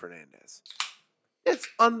 Solon Fernandez. It's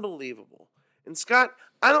unbelievable. And Scott,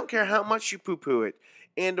 I don't care how much you poo-poo it,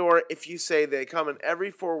 and or if you say they come in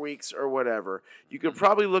every 4 weeks or whatever, you could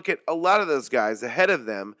probably look at a lot of those guys ahead of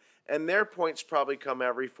them, and their points probably come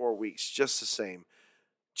every 4 weeks, just the same.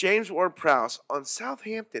 James Ward-Prowse on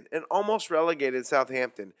Southampton, and almost relegated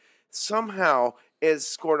Southampton, somehow has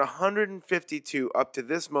scored 152 up to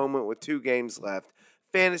this moment with 2 games left,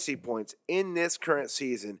 fantasy points in this current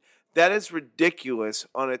season. That is ridiculous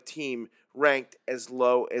on a team ranked as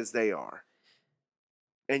low as they are.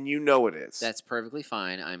 And you know it is. That's perfectly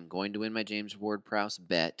fine. I'm going to win my James Ward-Prowse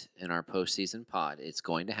bet in our postseason pod. It's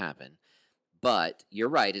going to happen. But you're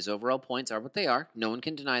right. His overall points are what they are. No one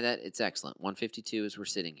can deny that. It's excellent. 152 as we're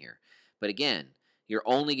sitting here. But again, you're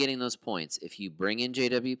only getting those points if you bring in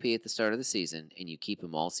JWP at the start of the season and you keep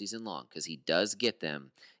him all season long, because he does get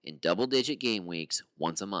them in double-digit game weeks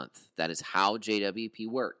once a month. That is how JWP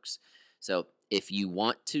works. So if you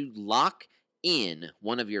want to lock in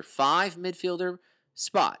one of your 5 midfielder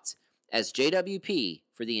spots as JWP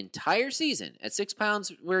for the entire season at 6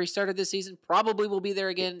 pounds where he started this season, probably will be there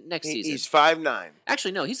again next season. He's 5'9".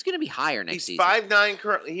 Actually, no, he's going to be higher next season. He's 5'9"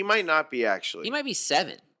 currently. He might not be, actually. He might be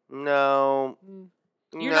 7. No.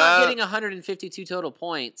 You're not getting 152 total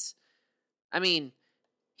points. I mean,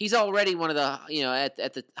 he's already one of the,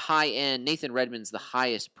 at the high end. Nathan Redmond's the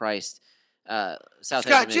highest priced Southampton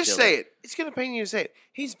Scott, just midfielder. say it. It's going to pain you to say it.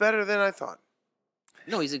 He's better than I thought.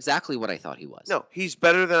 No, he's exactly what I thought he was. No, he's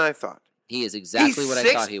better than I thought. He is exactly what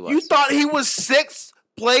I thought he was. You thought he was 6th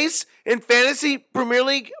place in fantasy Premier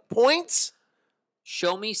League points?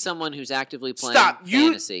 Show me someone who's actively playing Stop.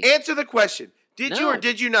 fantasy. You answer the question. Did you or No.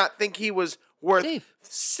 did you not think he was worth Dave,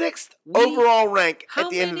 6th we- overall rank how at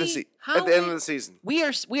the end of the many- season? how At the end of many- the season. We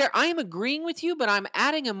are. I am agreeing with you, but I'm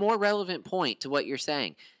adding a more relevant point to what you're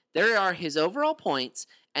saying. There are his overall points,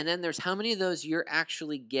 and then there's how many of those you're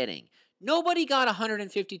actually getting. Nobody got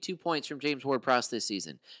 152 points from James Ward-Prowse this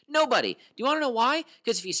season. Nobody. Do you want to know why?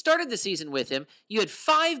 Because if you started the season with him, you had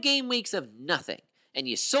 5 game weeks of nothing, and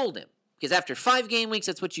you sold him. Because after 5 game weeks,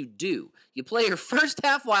 that's what you do. You play your first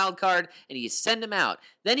half wild card, and you send him out.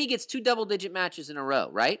 Then he gets 2 double-digit matches in a row,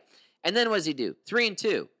 right? And then what does he do? 3 and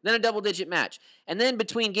 2. Then a double-digit match. And then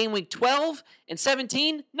between game week 12 and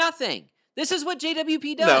 17, nothing. This is what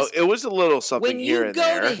JWP does. No, it was a little something When here you and go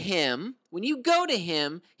there. to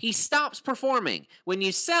him, he stops performing. When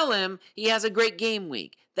you sell him, he has a great game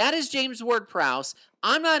week. That is James Ward-Prowse.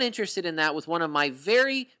 I'm not interested in that with one of my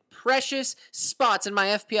very precious spots in my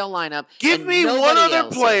FPL lineup. Give and me one nobody other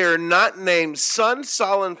else player is. not named Son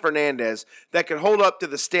Solon Fernandez that could hold up to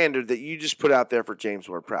the standard that you just put out there for James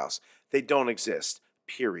Ward-Prowse. They don't exist.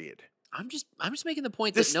 Period. I'm just making the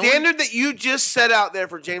point The that no one, standard that you just set out there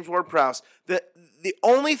for James Ward-Prowse, the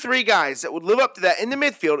only 3 guys that would live up to that in the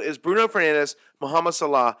midfield is Bruno Fernandes, Mohamed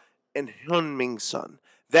Salah, and Heung-min Son.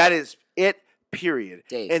 That is it, period.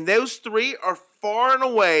 Dave. And those 3 are far and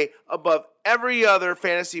away above every other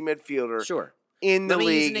fantasy midfielder sure. in the Let me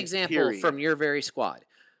league, use an example period. from your very squad.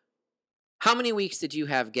 How many weeks did you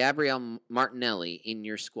have Gabriel Martinelli in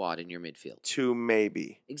your squad, in your midfield? 2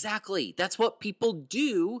 maybe. Exactly. That's what people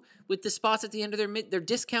do with the spots at the end of their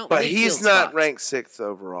discount But midfield he's not spots. ranked 6th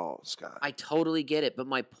overall, Scott. I totally get it, but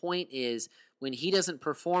my point is when he doesn't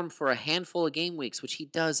perform for a handful of game weeks, which he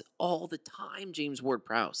does all the time, James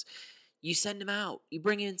Ward-Prowse, you send him out. You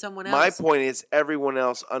bring in someone else. My point is everyone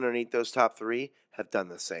else underneath those top 3 have done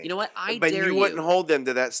the same. You know what? I but dare you wouldn't hold them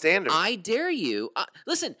to that standard. I dare you.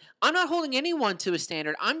 Listen, I'm not holding anyone to a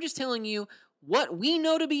standard. I'm just telling you what we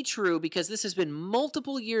know to be true because this has been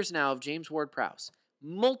multiple years now of James Ward-Prowse.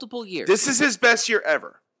 Multiple years. This is his best year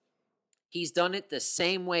ever. He's done it the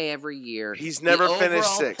same way every year. He's never the finished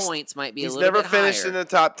overall 6th. points might be He's a little never bit finished higher, in the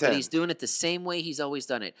top 10. but he's doing it the same way he's always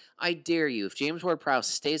done it. I dare you, if James Ward-Prowse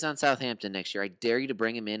stays on Southampton next year, I dare you to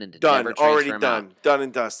bring him in and to done. never transfer Already him done. out. Done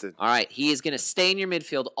and dusted. All right, he is going to stay in your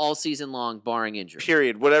midfield all season long, barring injury.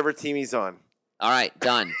 Period. Whatever team he's on. All right,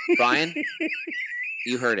 done. Brian,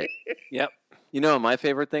 you heard it. Yep. You know what my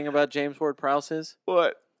favorite thing about James Ward-Prowse is?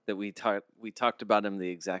 What? That we talked about him the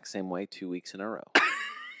exact same way 2 weeks in a row.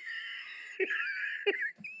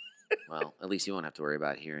 Well, at least you won't have to worry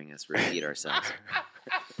about hearing us repeat ourselves.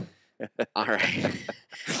 All right.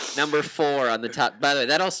 Number 4 on the top. By the way,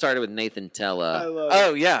 that all started with Nathan Tella. love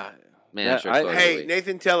Oh yeah. Manager Yeah, of the Hey, week.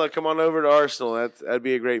 Nathan Tella, come on over to Arsenal. That'd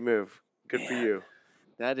be a great move. Good for Man. you.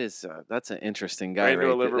 That's an interesting guy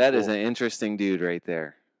Brando right there. That is an Liverpool. interesting dude right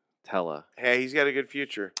there. Tella. Hey, he's got a good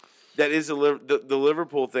future. That is the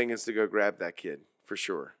Liverpool thing is to go grab that kid for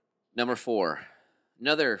sure. Number 4.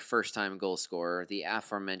 Another first-time goal scorer, the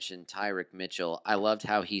aforementioned Tyrick Mitchell. I loved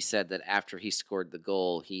how he said that after he scored the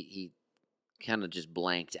goal, he kind of just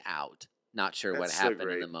blanked out. Not sure what That's so happened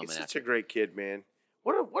great. in the moment He's such after. a great kid, man.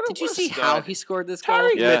 Did you what a see how stud. he scored this goal?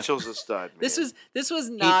 Tyreek Yeah. Mitchell's a stud, man. This was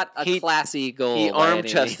not a he- classy goal. He by arm any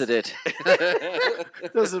chested means.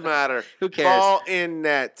 it. Doesn't matter. Who cares? Ball in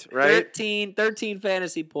net, right? 13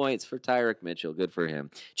 fantasy points for Tyreek Mitchell. Good for him.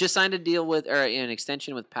 Just signed a deal with, or an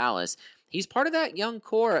extension with Palace. He's part of that young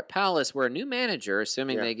core at Palace where a new manager,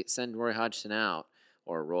 assuming Yeah. they send Roy Hodgson out,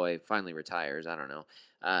 or Roy finally retires, I don't know.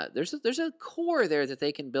 There's a core there that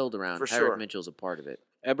they can build around. For Tyreek sure. Mitchell's a part of it.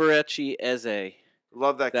 Eberechi Eze.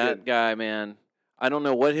 Love that That kid. guy, man. I don't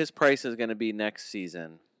know what his price is going to be next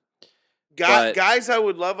season. but- Guys I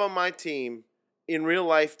would love on my team, in real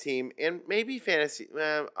life team, and maybe fantasy.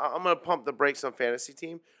 I'm going to pump the brakes on fantasy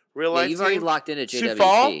team. Real Yeah, life you've team. already locked in at JWP.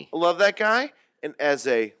 Sufal, love that guy. And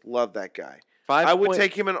Eze, love that guy. I would 5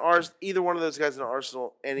 take him in either one of those guys in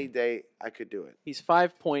Arsenal any day. I could do it. He's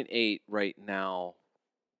 5.8 right now.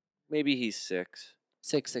 Maybe he's 6.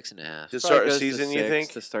 6.5. To Probably start the goes to season, you 6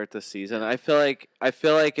 think? to start the season? I feel like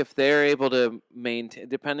if they're able to maintain,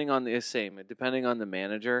 depending on the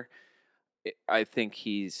manager, I think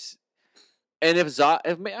he's. And is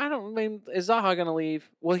Zaha going to leave?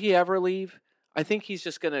 Will he ever leave? I think he's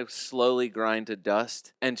just going to slowly grind to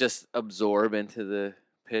dust and just absorb into the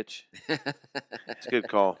pitch. It's a good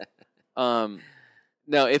call.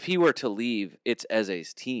 No, if he were to leave, it's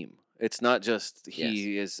Eze's team. It's not just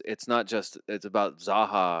It's not just. It's about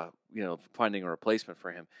Zaha. Finding a replacement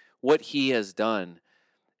for him. What he has done,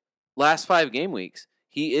 last 5 game weeks,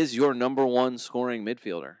 he is your number 1 scoring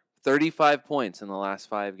midfielder. 35 points in the last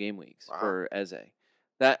 5 game weeks for Eze.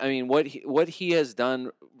 What he has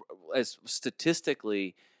done, as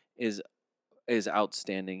statistically, is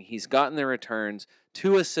outstanding. He's gotten the returns,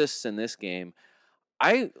 2 assists in this game.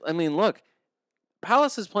 I mean, look,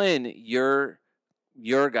 Palace is playing your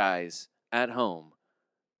guys at home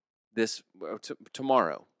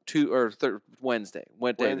tomorrow, Wednesday.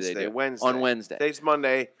 What day do they do? Wednesday. On Wednesday. Today's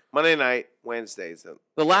Monday. Monday night. Wednesdays.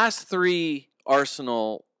 The last 3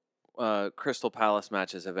 Arsenal Crystal Palace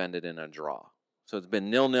matches have ended in a draw. So it's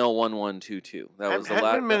been 0-0, 1-1, 2-2. That was the Haven't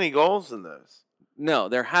last. been many goals in those. No,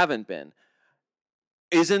 there haven't been.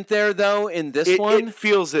 Isn't there though in this one? It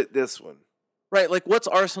feels it this one. Right, like what's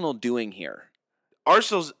Arsenal doing here?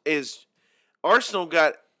 Arsenal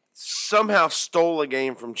got somehow stole a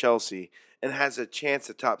game from Chelsea and has a chance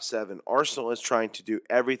at top 7. Arsenal is trying to do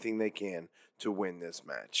everything they can to win this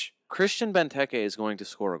match. Christian Benteke is going to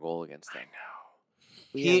score a goal against them.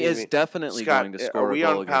 We He haven't is even- definitely Scott, going to score are we a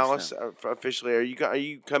goal on against Palace them. officially? Are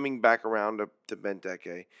you coming back around to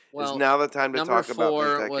Benteke? Well, is now the time to number talk about 4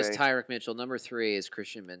 Benteke? was Tyreek Mitchell. Number 3 is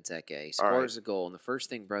Christian Benteke. He All right. scores a goal, and the first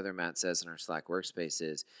thing Brother Matt says in our Slack workspace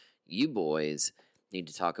is, "You boys need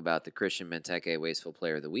to talk about the Christian Benteke Wasteful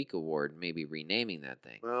Player of the Week award, maybe renaming that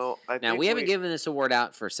thing." Well, I Now, think we haven't given this award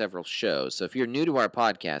out for several shows, so if you're new to our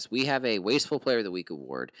podcast, we have a Wasteful Player of the Week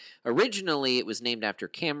award. Originally, it was named after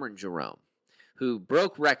Cameron Jerome, who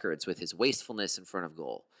broke records with his wastefulness in front of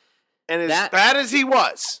goal. and as that- bad as he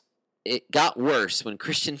was It got worse when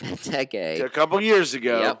Christian Benteke... a couple years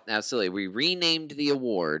ago. Yep, absolutely. We renamed the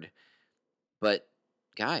award, but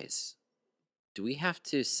guys, do we have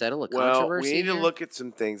to settle a Well, controversy we need to here? look at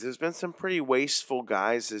some things. There's been some pretty wasteful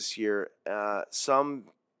guys this year. Some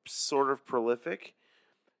sort of prolific.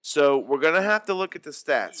 So we're gonna have to look at the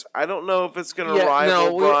stats. I don't know if it's gonna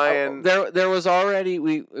rival Brian. There was already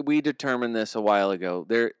we determined this a while ago.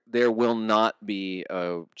 There will not be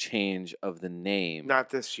a change of the name. Not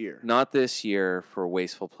this year. Not this year for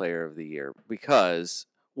Wasteful Player of the Year, because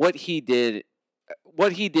what he did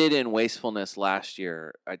in wastefulness last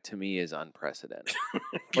year to me is unprecedented.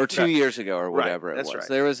 Or 2 years ago or Right, whatever it that's was. right.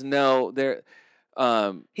 There was no there.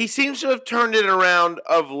 He seems to have turned it around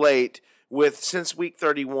of late with since week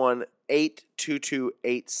 31,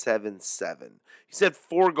 8-2-2-8-7-7. He's had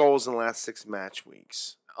 4 goals in the last 6 match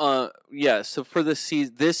weeks. Yeah. So for this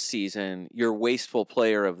season, your Wasteful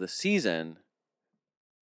Player of the season,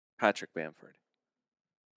 Patrick Bamford.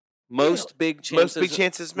 Most big chances. Most big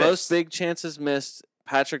chances missed. Most big chances missed.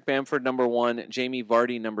 Patrick Bamford, number 1. Jamie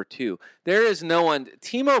Vardy, number 2. There is no one.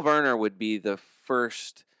 Timo Werner would be the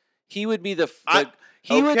first. He would be the.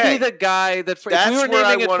 He would be the guy that. If we That's were where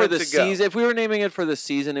I naming it for wanted the to go. season, if we were naming it for the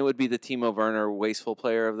season, it would be the Timo Werner Wasteful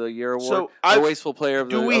Player of the Year award. So, or Wasteful Player of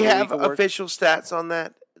the Do we of the have Week award. official stats on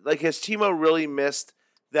that? Like, has Timo really missed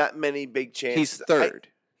that many big chances? He's third.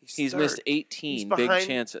 He's third. missed 18 He's big behind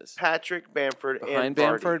chances. Patrick Bamford Behind and Vardy.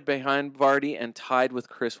 Bamford, behind Vardy, and tied with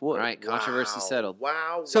Chris Wood. All right, controversy Wow. settled.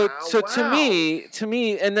 Wow. So, wow, so wow. to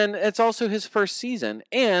me, and then it's also his first season,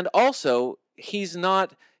 and also his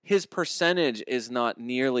percentage is not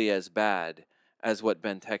nearly as bad as what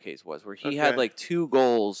Benteke's was, where he had Okay. like 2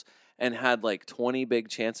 goals and had like 20 big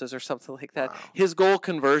chances or something like that. Wow. His goal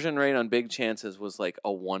conversion rate on big chances was like a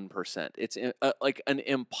 1%. It's like an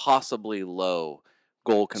impossibly low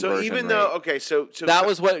goal conversion So even rate. though, okay, so That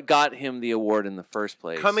was what got him the award in the first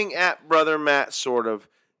place. coming at Brother Matt, sort of,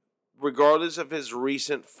 regardless of his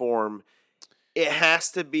recent form, it has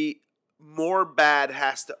to be more bad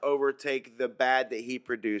has to overtake the bad that he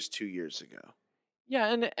produced 2 years ago.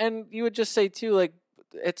 Yeah, and you would just say too, like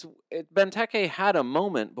Benteke had a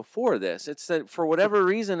moment before this. It's that for whatever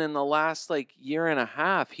reason in the last like year and a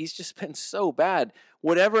half, he's just been so bad.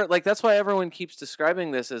 Whatever, like that's why everyone keeps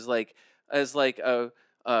describing this as like a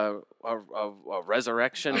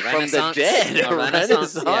resurrection A from the renaissance? dead, A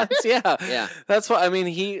renaissance, yeah. Yeah. That's what I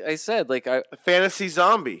mean. I said like A fantasy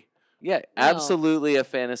zombie. yeah, Well- absolutely a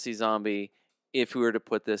fantasy zombie. If we were to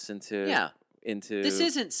put this into This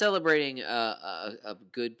isn't celebrating a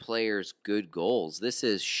good player's good goals. This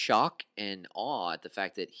is shock and awe at the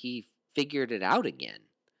fact that he figured it out again.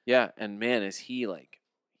 yeah, and man, he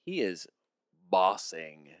is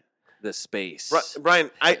bossing the space.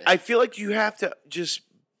 Brian, I feel like you have to just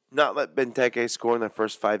not let Benteke score in the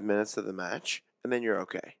first 5 minutes of the match, and then you're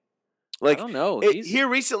okay. Like, I don't know. here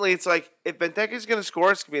recently, it's like if Benteke's going to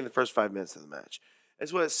score, it's going to be in the first 5 minutes of the match.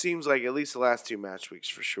 That's what it seems like. At least the last 2 match weeks,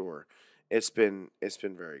 for sure. It's been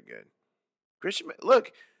very good.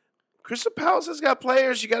 Crystal Palace has got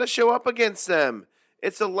players. You got to show up against them.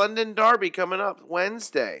 It's a London derby coming up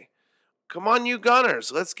Wednesday. Come on, you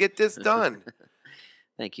Gunners. Let's get this done.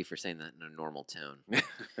 Thank you for saying that in a normal tone.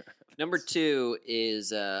 Number 2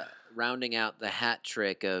 is rounding out the hat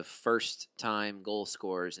trick of first-time goal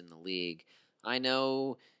scorers in the league. I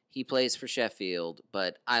know he plays for Sheffield,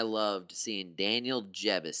 but I loved seeing Daniel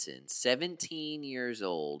Jebison, 17 years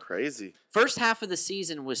old. Crazy. First half of the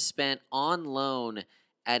season was spent on loan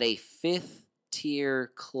at a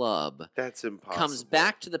 5th-tier club. That's impossible. Comes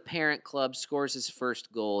back to the parent club, scores his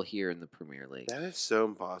first goal here in the Premier League. That is so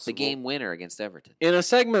impossible. The game winner against Everton. in a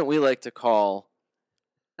segment we like to call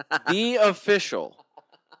the official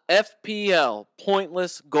FPL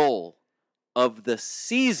pointless goal of the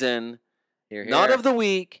season, Here, not here. of the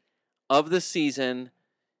week, of the season.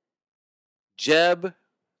 Jeb,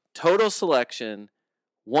 total selection,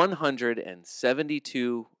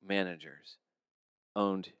 172 managers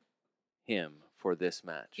owned him for this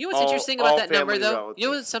match. You know what's All- interesting about all that number, family though? You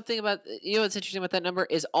know relatives. what's interesting about that number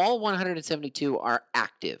is all 172 are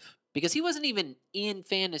active because he wasn't even in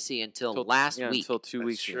fantasy until last week. Until 2 That's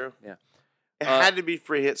weeks ago. true. Yeah. It had to be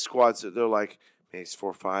free hit squads that they're like, man, he's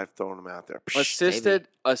 4 or 5, throwing them out there.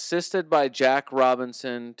 Assisted by Jack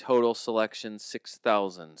Robinson, total selection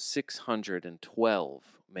 6,612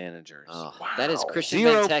 managers. Oh, That is Wow. Christian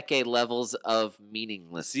Zero- Benteke levels of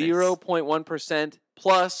meaninglessness. 0.1%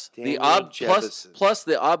 plus Daniel Jebison. plus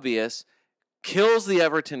the obvious kills the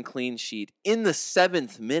Everton clean sheet in the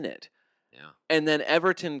 7th minute, Yeah. and then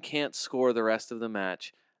Everton can't score the rest of the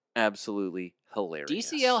match. Absolutely hilarious.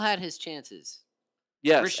 DCL had his chances.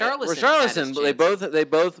 yes, Richarlison Richarlison. had his They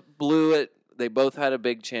both blew it. They both had a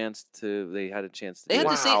big chance to. They had a chance to. They had do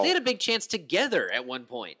the it. same. Wow. They had a big chance together at one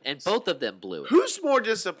point, and both of them blew it. Who's more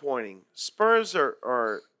disappointing, Spurs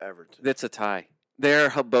or Everton? It's a tie. They're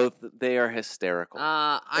both. They are hysterical.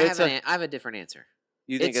 I It's have a different answer.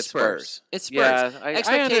 you think it's Spurs? It's Spurs. Yeah, I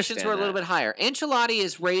Expectations understand were a little that. bit higher. Ancelotti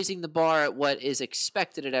is raising the bar at what is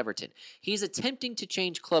expected at Everton. He's attempting to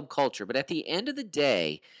change club culture, but at the end of the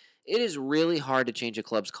day, it is really hard to change a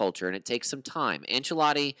club's culture, and it takes some time.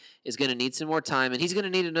 Ancelotti is going to need some more time, and he's going to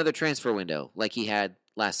need another transfer window like he had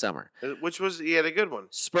last summer. He had a good one.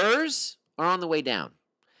 Spurs are on the way down,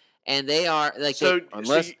 and they are like So,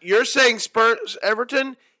 unless- so you're saying Spurs,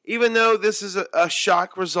 Everton, even though this is a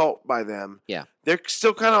shock result by them, Yeah. they're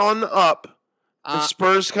still kind of on the up. And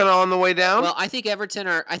Spurs kind of on the way down. Well, I think Everton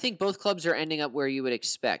are. I think both clubs are ending up where you would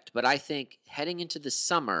expect, but I think heading into the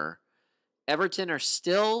summer, Everton are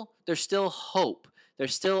still. There's still hope.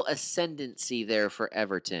 There's still ascendancy there for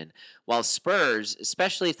Everton. While Spurs,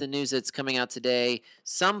 especially if the news that's coming out today,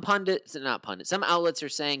 some outlets are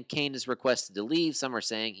saying Kane is requested to leave. Some are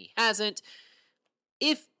saying he hasn't.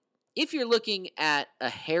 If you're looking at a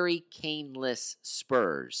Harry Kane-less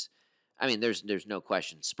Spurs, I mean, there's no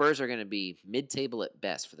question. Spurs are going to be mid-table at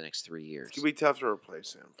best for the next 3 years. it's going to be tough to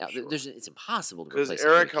replace him. Yeah, it's impossible to Because replace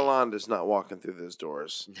Eric Harry Haaland is not walking through those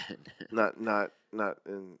doors. Kane. not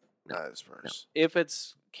at Spurs. If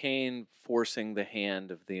it's Kane forcing the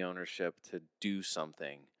hand of the ownership to do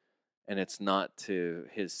something, and it's not to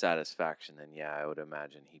his satisfaction, then yeah, I would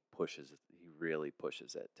imagine he really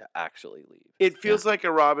pushes it to actually leave. It feels like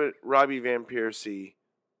a Robbie Van Persie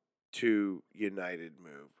to United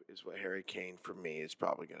move. is what Harry Kane for me is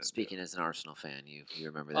probably going to do. Speaking as an Arsenal fan, you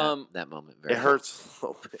remember that that moment very It well. hurts a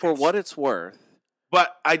little bit. For what it's worth,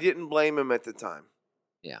 But I didn't blame him at the time.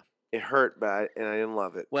 Yeah. It hurt bad, and I didn't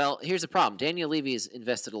love it. Well, here's the problem. Daniel Levy has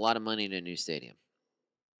invested a lot of money in a new stadium.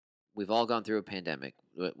 We've all gone through a pandemic,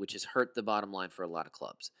 which has hurt the bottom line for a lot of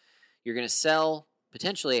clubs. You're going to sell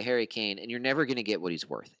potentially a Harry Kane, and you're never going to get what he's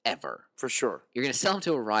worth, ever. For sure. You're going to sell him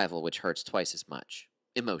to a rival, which hurts twice as much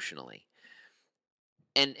emotionally.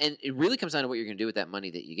 And it really comes down to what you're going to do with that money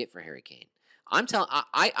that you get for Harry Kane.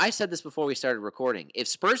 I said this before we started recording. If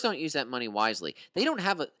Spurs don't use that money wisely, they don't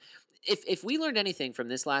have a. If we learned anything from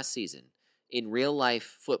this last season in real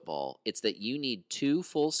life football, it's that you need 2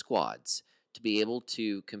 full squads to be able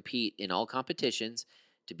to compete in all competitions,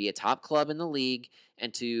 to be a top club in the league,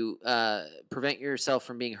 and to prevent yourself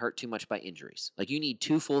from being hurt too much by injuries. Like, you need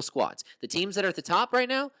 2 full squads. The teams that are at the top right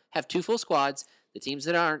now have 2 full squads. The teams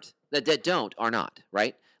that aren't, that don't, are not,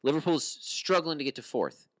 right? Liverpool's struggling to get to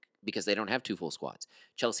 4th because they don't have 2 full squads.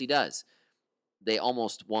 Chelsea does. They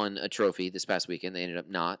almost won a trophy this past weekend. They ended up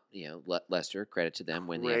not. Leicester, credit to them,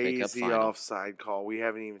 win the FA Cup Crazy final. offside call. We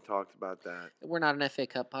haven't even talked about that. We're not an FA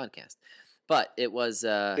Cup podcast. But it was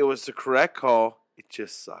It was the correct call. It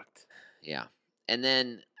just sucked. yeah. And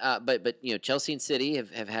then but Chelsea and City have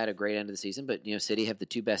had a great end of the season, but City have the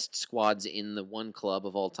 2 best squads in the one club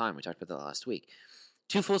of all time. We talked about that last week.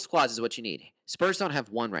 2 full squads is what you need. Spurs don't have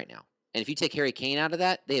 1 right now. And if you take Harry Kane out of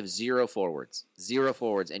that, they have 0 forwards. 0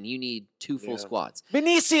 forwards, and you need 2 full squads.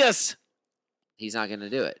 Vinicius. He's not going to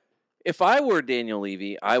do it. If I were Daniel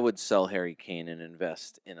Levy, I would sell Harry Kane and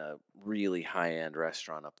invest in a really high-end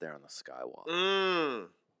restaurant up there on the Skywalk.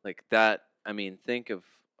 Like that. I mean, think of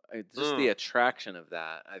just the attraction of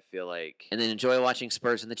that. I feel like, And then enjoy watching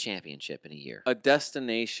Spurs in the championship in a year. a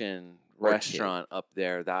destination Or 2. restaurant up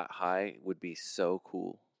there that high would be so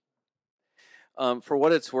cool. For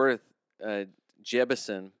what it's worth,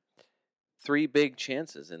 Jebison, 3 big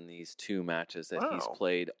chances in these 2 matches that he's Wow.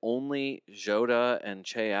 played. Only Jota and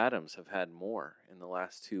Che Adams have had more in the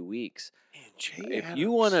last 2 weeks. Man, Che If Adams.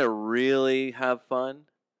 you want to really have fun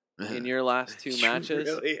in your last 2 You matches,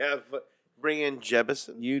 really have fun. Bring in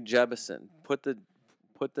Jebison. you Jebison, put the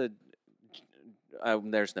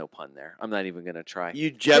there's no pun there. I'm not even gonna try.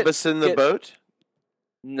 You Jebison the get- boat?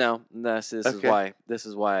 No, this is Okay.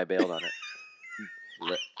 why I bailed on it.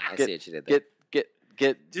 I Get- see what you did there.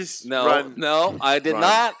 Get Just no, run. no, I did Run.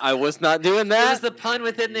 not. I was not doing It that. was the pun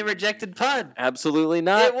within the rejected pun. Absolutely It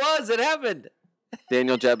not. was. It happened.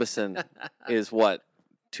 Daniel Jebison is what?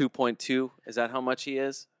 2.2? Is that how much he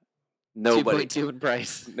is? Nobody. 2.2 in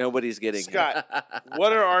price. Nobody's getting him. Scott,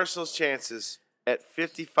 what are Arsenal's chances at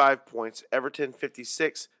 55 points? Everton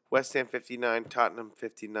 56, West Ham 59, Tottenham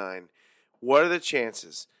 59. What are the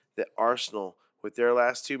chances that Arsenal, with their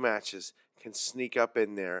last 2 matches, can sneak up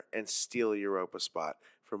in there and steal a Europa spot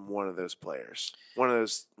from one of those players? One of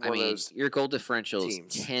those. Your goal differential is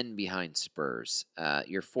teams. 10 behind Spurs.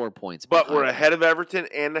 You're 4 points But behind we're them. ahead of Everton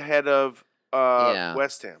and ahead of Yeah.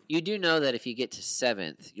 West Ham. You do know that if you get to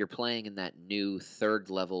 7th, you're playing in that new 3rd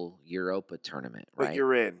level Europa tournament, But right?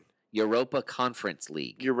 you're in. Europa Conference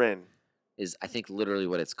League You're in. is, I think, literally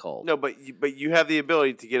what it's called. No, but you have the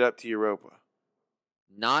ability to get up to Europa.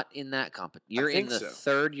 Not in that competition. You're in think the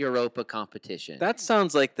so. 3rd Europa competition. That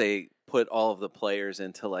sounds like they put all of the players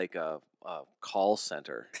into like a call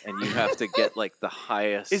center, and you have to get like the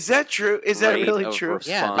highest. Is that true? Is that rate really of true?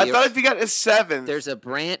 Yeah, response. I thought if you got a 7th. There's a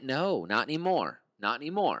brand. No, not anymore. Not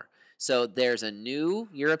anymore. So there's a new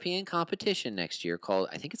European competition next year called,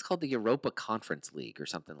 I think it's called the Europa Conference League or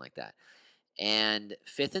something like that. And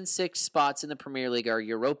 5th and 6th spots in the Premier League are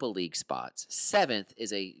Europa League spots. 7th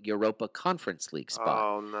is a Europa Conference League spot.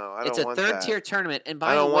 Oh no, I don't It's a want 3rd that. tier tournament. And I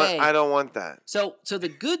by the don't way, I don't want that. so the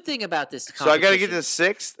good thing about this So I got to get competition-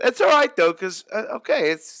 to 6th. That's all right though, because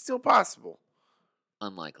okay, it's still possible.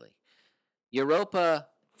 unlikely. Europa.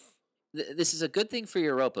 This is a good thing for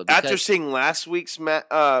Europa because After seeing last week's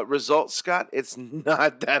results, Scott, it's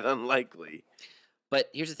not that unlikely. But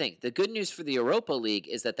here's the thing: the good news for the Europa League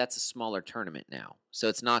is that that's a smaller tournament now, so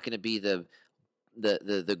it's not going to be the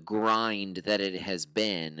grind that it has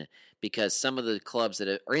been. Because some of the clubs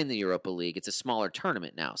that are in the Europa League, it's a smaller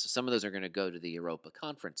tournament now, so some of those are going to go to the Europa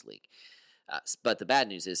Conference League. But the bad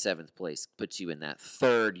news is 7th place puts you in that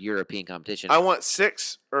 3rd European competition. I want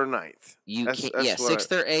 6th or 9th. You That's- can't, that's yeah, what I-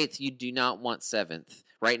 6th or 8th. You do not want 7th.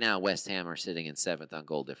 Right now, West Ham are sitting in 7th on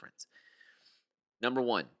goal difference. Number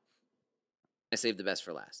 1. I saved the best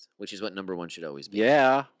for last, which is what number 1 should always be.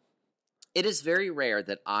 Yeah. It is very rare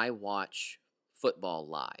that I watch football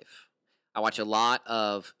live. I watch a lot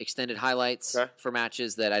of extended highlights Okay. for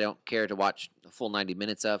matches that I don't care to watch a full 90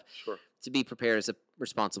 minutes of Sure. to be prepared as a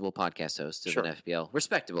responsible podcast hosts of an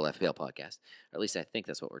respectable FPL podcast. Or at least I think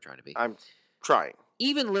that's what we're trying to be. I'm trying.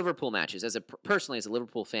 Even Liverpool matches, personally as a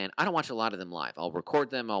Liverpool fan, I don't watch a lot of them live. I'll record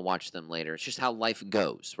them, I'll watch them later. It's just how life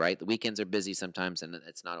goes, right? The weekends are busy sometimes, and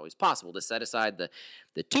it's not always possible to set aside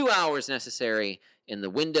the 2 hours necessary in the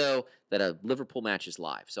window that a Liverpool match is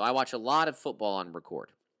live. So I watch a lot of football on record.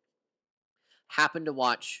 Happened to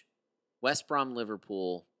watch West Brom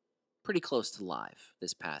Liverpool pretty close to live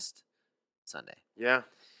this past Sunday. Yeah.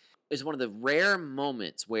 It was one of the rare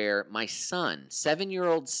moments where my son,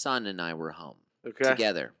 7-year-old son, and I were home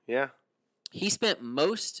together. Yeah. He spent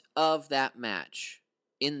most of that match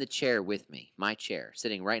in the chair with me, my chair,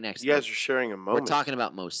 sitting right next to me. You guys are sharing a moment. We're talking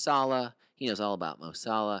about Mo Salah. He knows all about Mo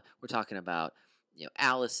Salah. We're talking about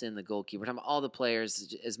Alisson, the goalkeeper. We're talking about all the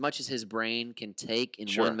players. As much as his brain can take in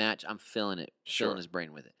one match, I'm filling it, filling his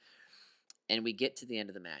brain with it. And we get to the end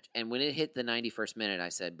of the match. And when it hit the 91st minute, I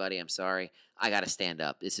said, buddy, I'm sorry. I got to stand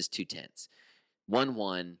up. This is too tense.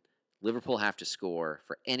 1-1. Liverpool have to score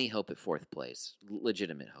for any hope at fourth place.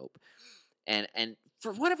 Legitimate hope. And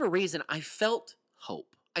for whatever reason, I felt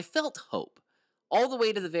hope. I felt hope all the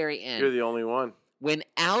way to the very end. You're the only one. When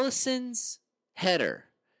Alisson's header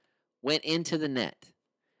went into the net.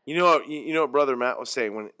 You know what Brother Matt was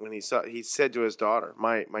saying when he said to his daughter,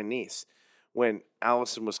 my niece, when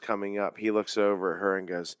Alisson was coming up, he looks over at her and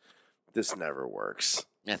goes, "This never works."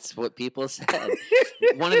 That's what people said.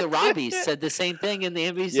 One of the Robbies said the same thing in the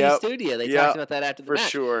NBC studio. They talked about that after the match. For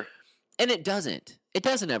sure. And it doesn't. It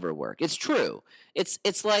doesn't ever work. It's true.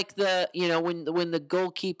 It's like when the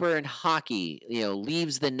goalkeeper in hockey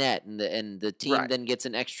leaves the net and the team then gets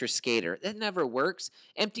an extra skater. That never works.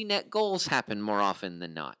 Empty net goals happen more often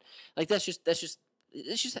than not. Like that's just.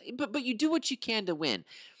 But you do what you can to win.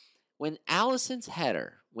 When Alisson's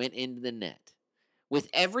header went into the net, with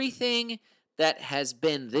everything that has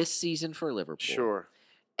been this season for Liverpool,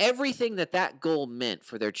 everything that goal meant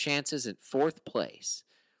for their chances at fourth place,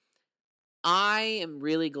 I am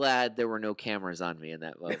really glad there were no cameras on me in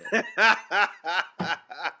that moment.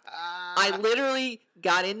 I literally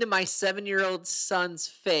got into my 7-year-old son's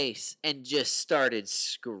face and just started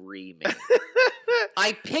screaming.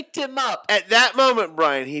 I picked him up. At that moment,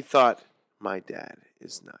 Brian, he thought, my dad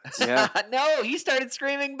is nuts. Yeah. No, he started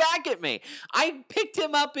screaming back at me. I picked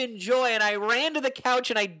him up in joy and I ran to the couch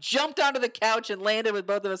and I jumped onto the couch and landed with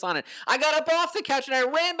both of us on it. I got up off the couch and I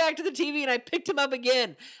ran back to the TV and I picked him up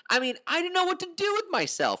again. I mean, I didn't know what to do with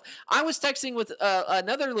myself. I was texting with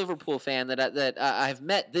another Liverpool fan that I've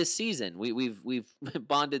met this season. We've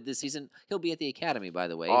bonded this season. He'll be at the Academy, by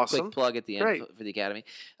the way. Awesome. Quick plug at the end for the Academy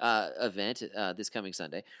event this coming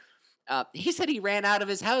Sunday. He said he ran out of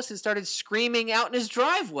his house and started screaming out in his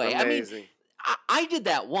driveway. Amazing. I mean, I did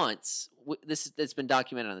that once. That's been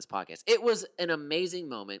documented on this podcast. It was an amazing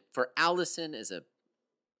moment for Alisson as a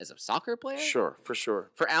soccer player. Sure, for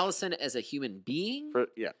sure. For Alisson as a human being.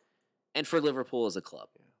 And for Liverpool as a club.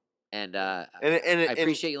 Yeah. And I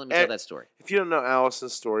appreciate you letting me tell that story. If you don't know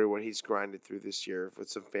Alisson's story, what he's grinded through this year with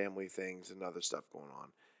some family things and other stuff going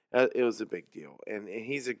on, it was a big deal. And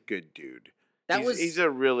he's a good dude. He's a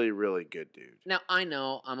really, really good dude. Now, I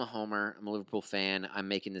know I'm a homer. I'm a Liverpool fan. I'm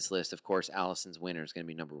making this list. Of course, Alisson's winner is going to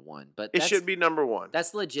be number one. But it should be number one.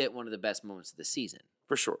 That's legit one of the best moments of the season.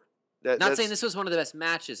 For sure. Not saying this was one of the best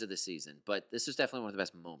matches of the season, but this was definitely one of the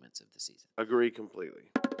best moments of the season. Agree completely.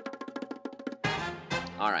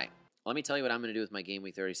 All right. Let me tell you what I'm going to do with my Game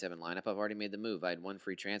Week 37 lineup. I've already made the move. I had one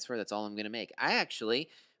free transfer. That's all I'm going to make. I actually,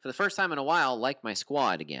 for the first time in a while, like my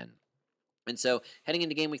squad again. And so, heading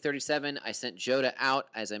into Game Week 37, I sent Jota out.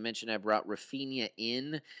 As I mentioned, I brought Rafinha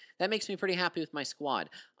in. That makes me pretty happy with my squad.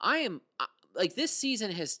 This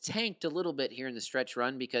season has tanked a little bit here in the stretch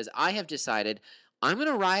run because I have decided I'm going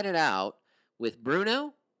to ride it out with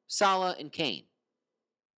Bruno, Salah, and Kane.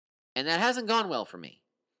 And that hasn't gone well for me.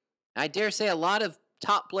 I dare say a lot of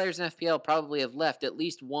top players in FPL probably have left at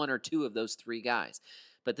least one or two of those three guys.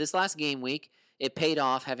 But this last game week, it paid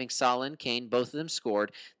off having Salah and Kane. Both of them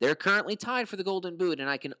scored. They're currently tied for the Golden Boot, and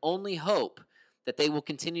I can only hope that they will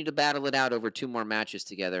continue to battle it out over two more matches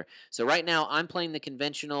together. So right now, I'm playing the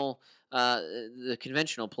conventional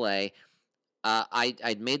play.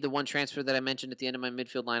 I made the one transfer that I mentioned at the end of my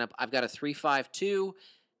midfield lineup. I've got a 3-5-2.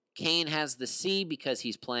 Kane has the C because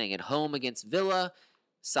he's playing at home against Villa.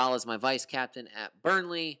 Salah's my vice captain at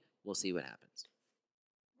Burnley. We'll see what happens.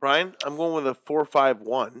 Brian, I'm going with a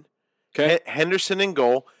 4-5-1. Okay. Henderson in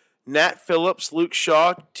goal. Nat Phillips, Luke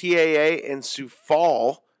Shaw, TAA, and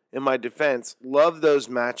Soufal in my defense. Love those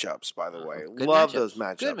matchups, by the way. Love those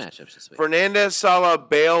matchups. Good matchups this week. Fernandez, Salah,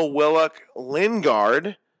 Bale, Willock,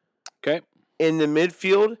 Lingard. Okay. In the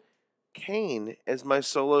midfield, Kane as my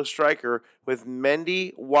solo striker with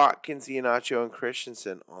Mendy, Watkins, Iheanacho, and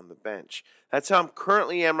Christensen on the bench. That's how I'm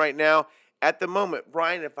currently am right now. At the moment,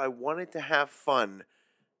 Brian, if I wanted to have fun,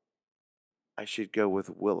 I should go with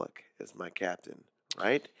Willock as my captain,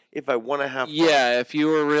 right? If I want to have fun. Yeah, if you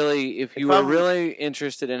were really I'm- really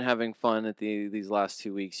interested in having fun at these last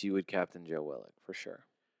 2 weeks, you would captain Joe Willock for sure.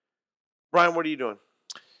 Brian, what are you doing?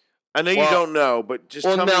 I know you Well- don't know, but just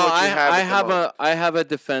Well, tell no, me what you have. I have a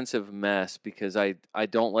defensive mess because I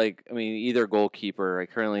don't like. I mean, either goalkeeper. I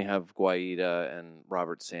currently have Guaita and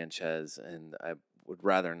Robert Sanchez, and I would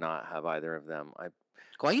rather not have either of them.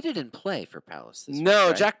 Guaita didn't play for Palace this week, No,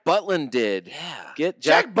 right? Jack Butland did. Yeah. Get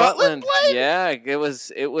Jack Jack, Butland Butland. played? Yeah, it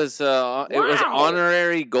was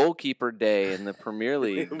honorary goalkeeper day in the Premier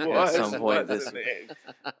League at some point this. wasn't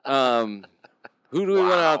it? Who do we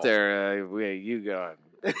want Wow. out there? You go.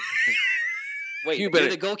 Wait, You you're better-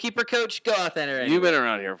 the goalkeeper coach? Go out there. You've been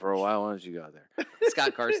around here for a while. Why don't you go out there?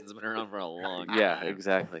 Scott Carson's been around for a long time. Yeah,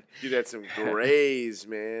 exactly. Dude, had some grays,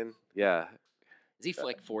 man. Yeah. Is he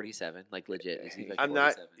like 47? Like legit? Is he like I'm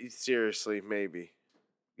not 47? seriously, maybe.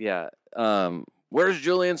 Yeah. Where's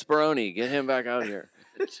Julian Speroni? Get him back out here.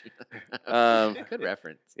 Good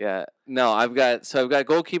reference. Yeah. No, I've got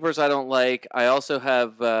goalkeepers I don't like. I also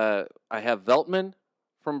have Veltman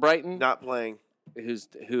from Brighton, Not playing.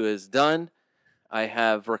 who is done. I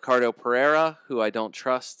have Ricardo Pereira, who I don't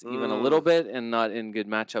trust even a little bit, and not in good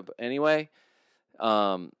matchup anyway.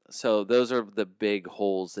 So those are the big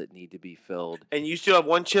holes that need to be filled. And you still have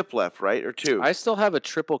one chip left, right? Or two? I still have a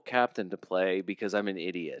triple captain to play because I'm an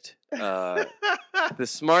idiot. The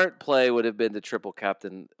smart play would have been to triple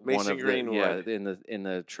captain Mason Greenwood. in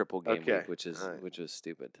the triple game Okay, week, which is all right. which was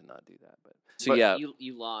stupid to not do that. But But yeah,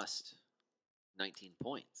 You lost 19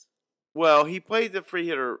 points. Well, he played the free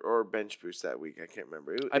hit or bench boost that week. I can't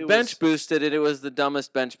remember. I bench boosted it. It was the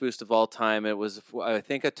dumbest bench boost of all time. It was, I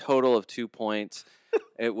think, a total of 2 points.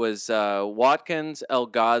 It was Watkins, El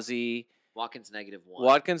Ghazi. Watkins -1.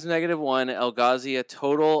 Watkins -1. El Ghazi a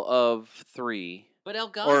total of 3. But El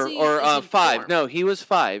Ghazi is in 5. form. No, he was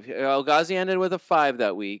 5. El Ghazi ended with a 5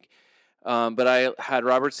 that week. But I had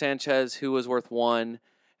Robert Sanchez, who was worth 1.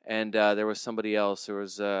 And there was somebody else. There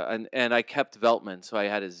was and I kept Veltman, so I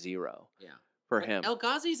had a 0 Yeah. for But him. El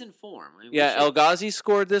Ghazi's in form. I mean, we Yeah, should- El Ghazi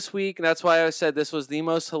scored this week, and that's why I said this was the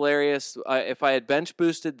most hilarious. If I had bench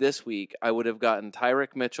boosted this week, I would have gotten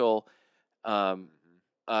Tyrick Mitchell.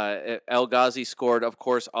 El Ghazi scored. Of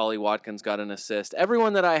course, Ollie Watkins got an assist.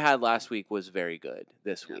 Everyone that I had last week was very good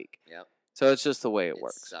this Yep, week. Yep. So it's just the way it It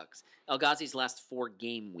works. sucks. El Ghazi's last 4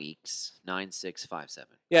 game weeks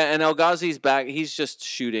 9-6-5-7. Yeah, and El Ghazi's back. He's just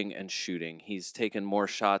shooting and shooting. He's taken more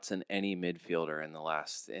shots than any midfielder in the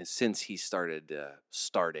last since he started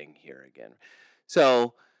starting here again.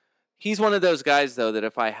 So he's one of those guys, though, that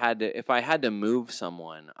if I had to move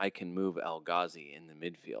someone, I can move El Ghazi in the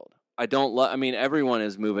midfield. I don't. I mean, everyone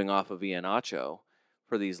is moving off of Iheanacho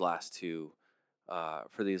for these last 2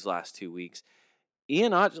 weeks.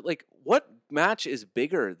 Iheanacho, like, what match is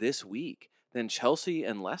bigger this week than Chelsea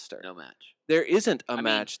and Leicester? No match. There isn't a I mean,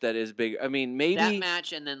 match that is big. I mean, maybe That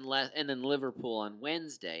match and then Liverpool on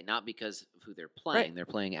Wednesday, not because of who they're playing. Right. They're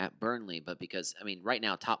playing at Burnley, but because, I mean, right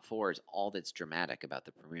now, top 4 is all that's dramatic about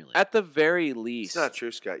the Premier League. at the very It's least. not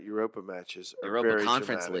true, Scott. Europa matches are Europa very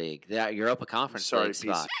Conference dramatic. League. That Europa Conference Sorry, League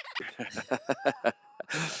spot.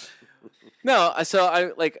 No, so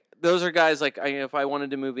I like those are guys like if I wanted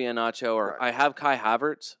to move Iheanacho or Right. I have Kai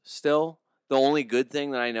Havertz still. The only good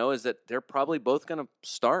thing that I know is that they're probably both going to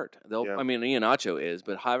start. Yeah. I mean, Iheanacho is,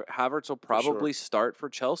 but Havertz will probably start for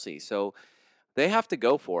Chelsea. So they have to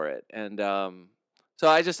go for it. And so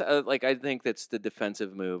I just I think that's the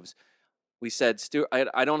defensive moves. We said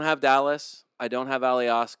I don't have Dallas. I don't have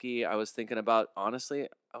Alioski. I was thinking about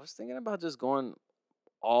just going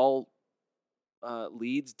all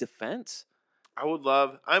Leeds defense.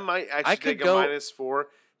 I might actually could take a go- -4,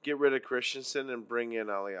 get rid of Christensen, and bring in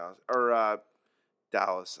Alias or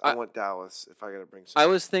Dallas. I want Dallas if I got to bring. I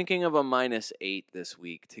was thinking of a -8 this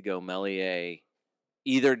week to go Melier,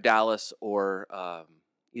 either Dallas or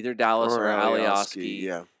Alioski,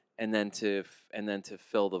 Yeah, and then to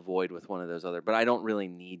fill the void with one of those other. But I don't really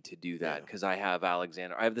need to do that Yeah. because I have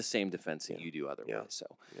Alexander. I have the same defense that you do otherwise. Yeah.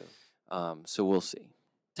 So, so we'll see.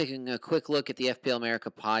 Taking a quick look at the FPL America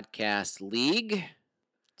Podcast League.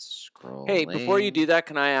 Hey, before you do that,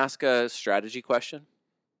 can I ask a strategy question,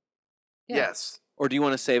 Yeah. Yes. or do you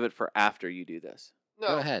want to save it for after you do this? No.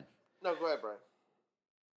 Go ahead. No, go ahead, Brian.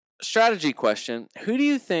 Strategy question. Who do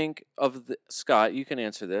you think Scott, you can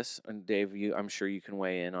answer this, and Dave, I'm sure you can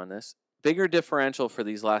weigh in on this. Bigger differential for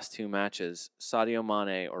these last 2 matches, Sadio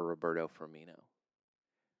Mane or Roberto Firmino?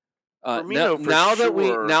 Firmino for now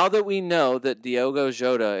sure. that we know that Diogo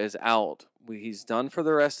Jota is out, he's done for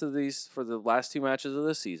the rest of these for the last 2 matches of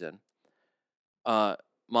the season.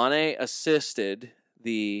 Mane assisted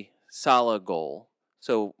the Salah goal,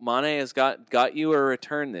 so Mane has got you a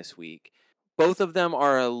return this week. Both of them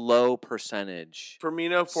are a low percentage.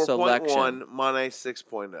 Firmino 4.1, selection. Mane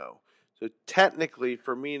 6.0. So technically,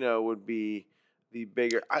 Firmino would be the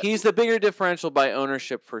bigger. He's the bigger differential by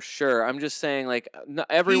ownership for sure. I'm just saying, like,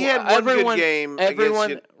 he had one good game.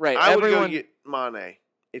 Everyone, against you. right? I would everyone, go get Mane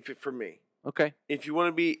for me. okay. If you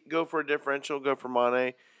want to go for a differential, go for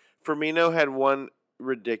Mane. Firmino had one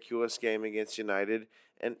ridiculous game against United,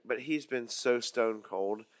 but he's been so stone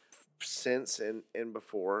cold since and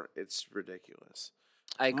before. It's ridiculous.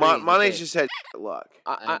 I agree. Mane's just had luck.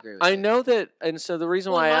 I agree with I you. know that, and so the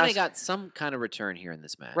reason why I Mane asked, got some kind of return here in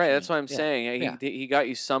this match. right? I That's mean, what I'm saying. yeah. He got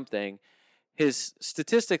you something.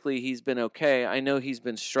 Statistically, he's been okay. I know he's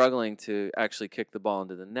been struggling to actually kick the ball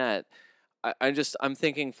into the net. I'm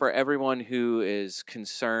thinking for everyone who is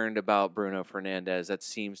concerned about Bruno Fernandes, that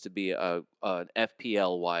seems to be an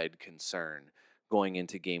FPL wide concern going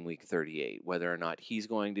into game week 38, whether or not he's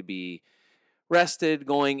going to be rested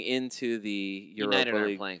going into the Europa United aren't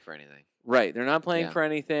League. playing for anything. Right, they're not playing Yeah. for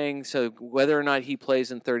anything. So whether or not he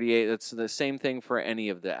plays in 38, that's the same thing for any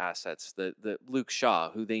of the assets. The Luke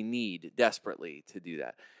Shaw, who they need desperately to do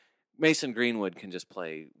that. Mason Greenwood can just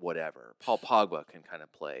play whatever. Paul Pogba can kind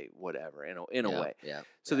of play whatever in a way. Yeah.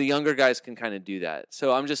 So the younger guys can kind of do that.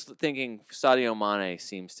 So I'm just thinking Sadio Mane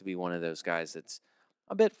seems to be one of those guys that's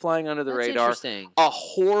a bit flying under the That's radar. interesting. A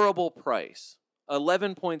horrible price.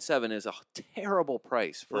 11.7 is a terrible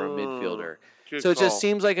price for a midfielder. Good So it just call.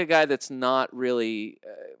 seems like a guy that's not really,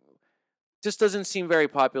 just doesn't seem very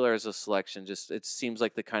popular as a selection. It seems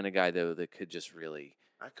like the kind of guy though that could just really.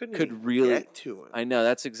 I couldn't could even really- get to him. I know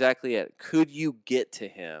that's exactly it. Could you get to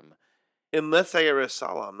him? Unless I get rid of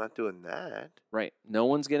Salah, I'm not doing that. Right. No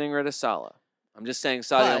one's getting rid of Salah. I'm just saying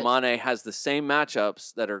Sadio But- Mane has the same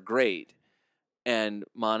matchups that are great, and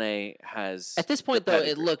Mane has. At this point, the though, it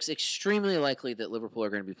pedigree. looks extremely likely that Liverpool are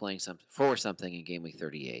going to be playing something in game week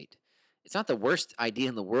 38. It's not the worst idea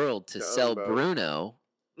in the world to To own sell both. Bruno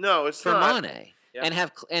No, it's for not. Mane Yeah. and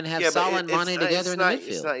have Yeah, but Salah and it's Mane not- together it's in not, the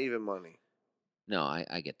It's midfield. not even money. No,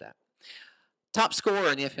 I get that. Top scorer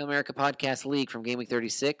in the FPL America Podcast League from Game Week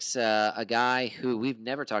 36, a guy who we've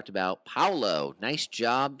never talked about, Paulo. Nice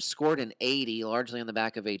job. Scored an 80, largely on the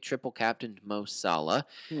back of a triple captained Mo Salah.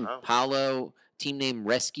 Wow. Paulo, team name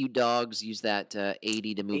Rescue Dogs, used that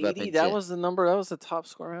 80 to move up 80. into... That was the number. That was the top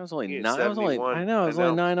score. I was only You get 9. I was only. 71. I know. I was I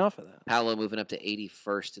only know. 9 off of that. Paulo moving up to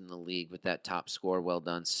 81st in the league with that top score. Well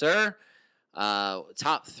done, sir.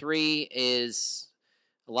 Top 3 is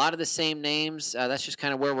a lot of the same names. That's just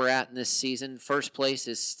kind of where we're at in this season. First place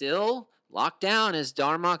is still locked down as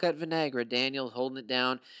Darmok at Vinegra. Daniel holding it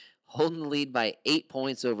down, holding the lead by 8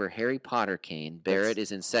 points over Harry Potter Kane. Barrett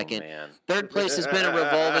is in second. Oh, man. Third place has been a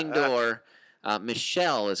revolving door.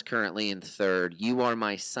 Michelle is currently in third. You Are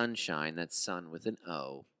My Sunshine. That's sun with an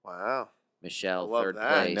O. Wow. Michelle, I love third that.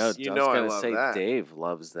 I place. know. You I know was I gonna love say that. Dave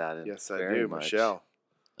loves that. Yes, I very do, much. Michelle.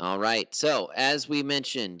 All right. So, as we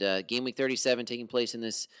mentioned, Game Week 37 taking place in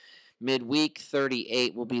this midweek.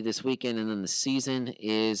 38 will be this weekend, and then the season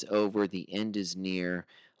is over. The end is near.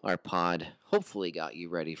 Our pod hopefully got you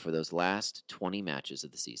ready for those last 20 matches of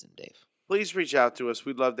the season, Dave. Please reach out to us.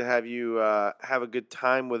 We'd love to have you have a good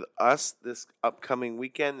time with us this upcoming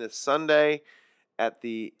weekend, this Sunday, at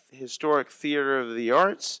the Historic Theater of the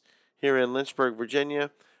Arts here in Lynchburg, Virginia.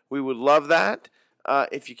 We would love that.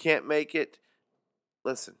 If you can't make it,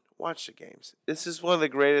 listen, watch the games. This is one of the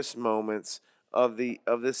greatest moments of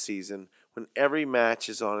this season when every match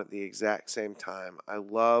is on at the exact same time. I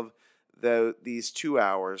love these 2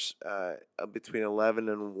 hours between 11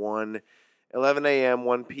 and 1, 11 a.m.,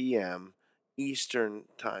 1 p.m. Eastern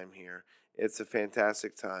time here. It's a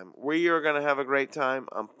fantastic time. We are going to have a great time.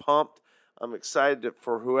 I'm pumped. I'm excited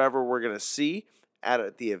for whoever we're going to see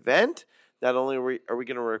at the event. Not only are we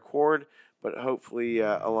going to record, but hopefully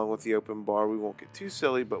along with the open bar, we won't get too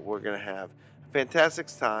silly, but we're going to have a fantastic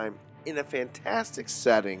time in a fantastic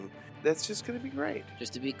setting. That's just going to be great.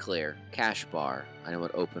 Just to be clear, cash bar. I know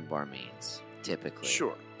what open bar means, typically.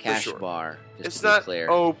 Sure. Cash for sure. bar. Just It's to be not clear.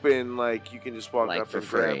 open like you can just walk like up for and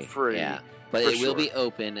grab free. free. Yeah. But for it will sure. be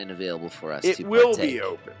open and available for us It to will partake. be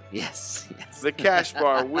open. Yes. Yes. The cash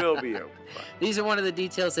bar will be open. These are one of the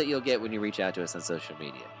details that you'll get when you reach out to us on social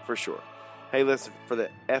media. For sure. Hey, listen, for the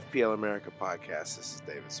FPL America podcast, this is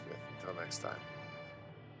David Smith. Until next time.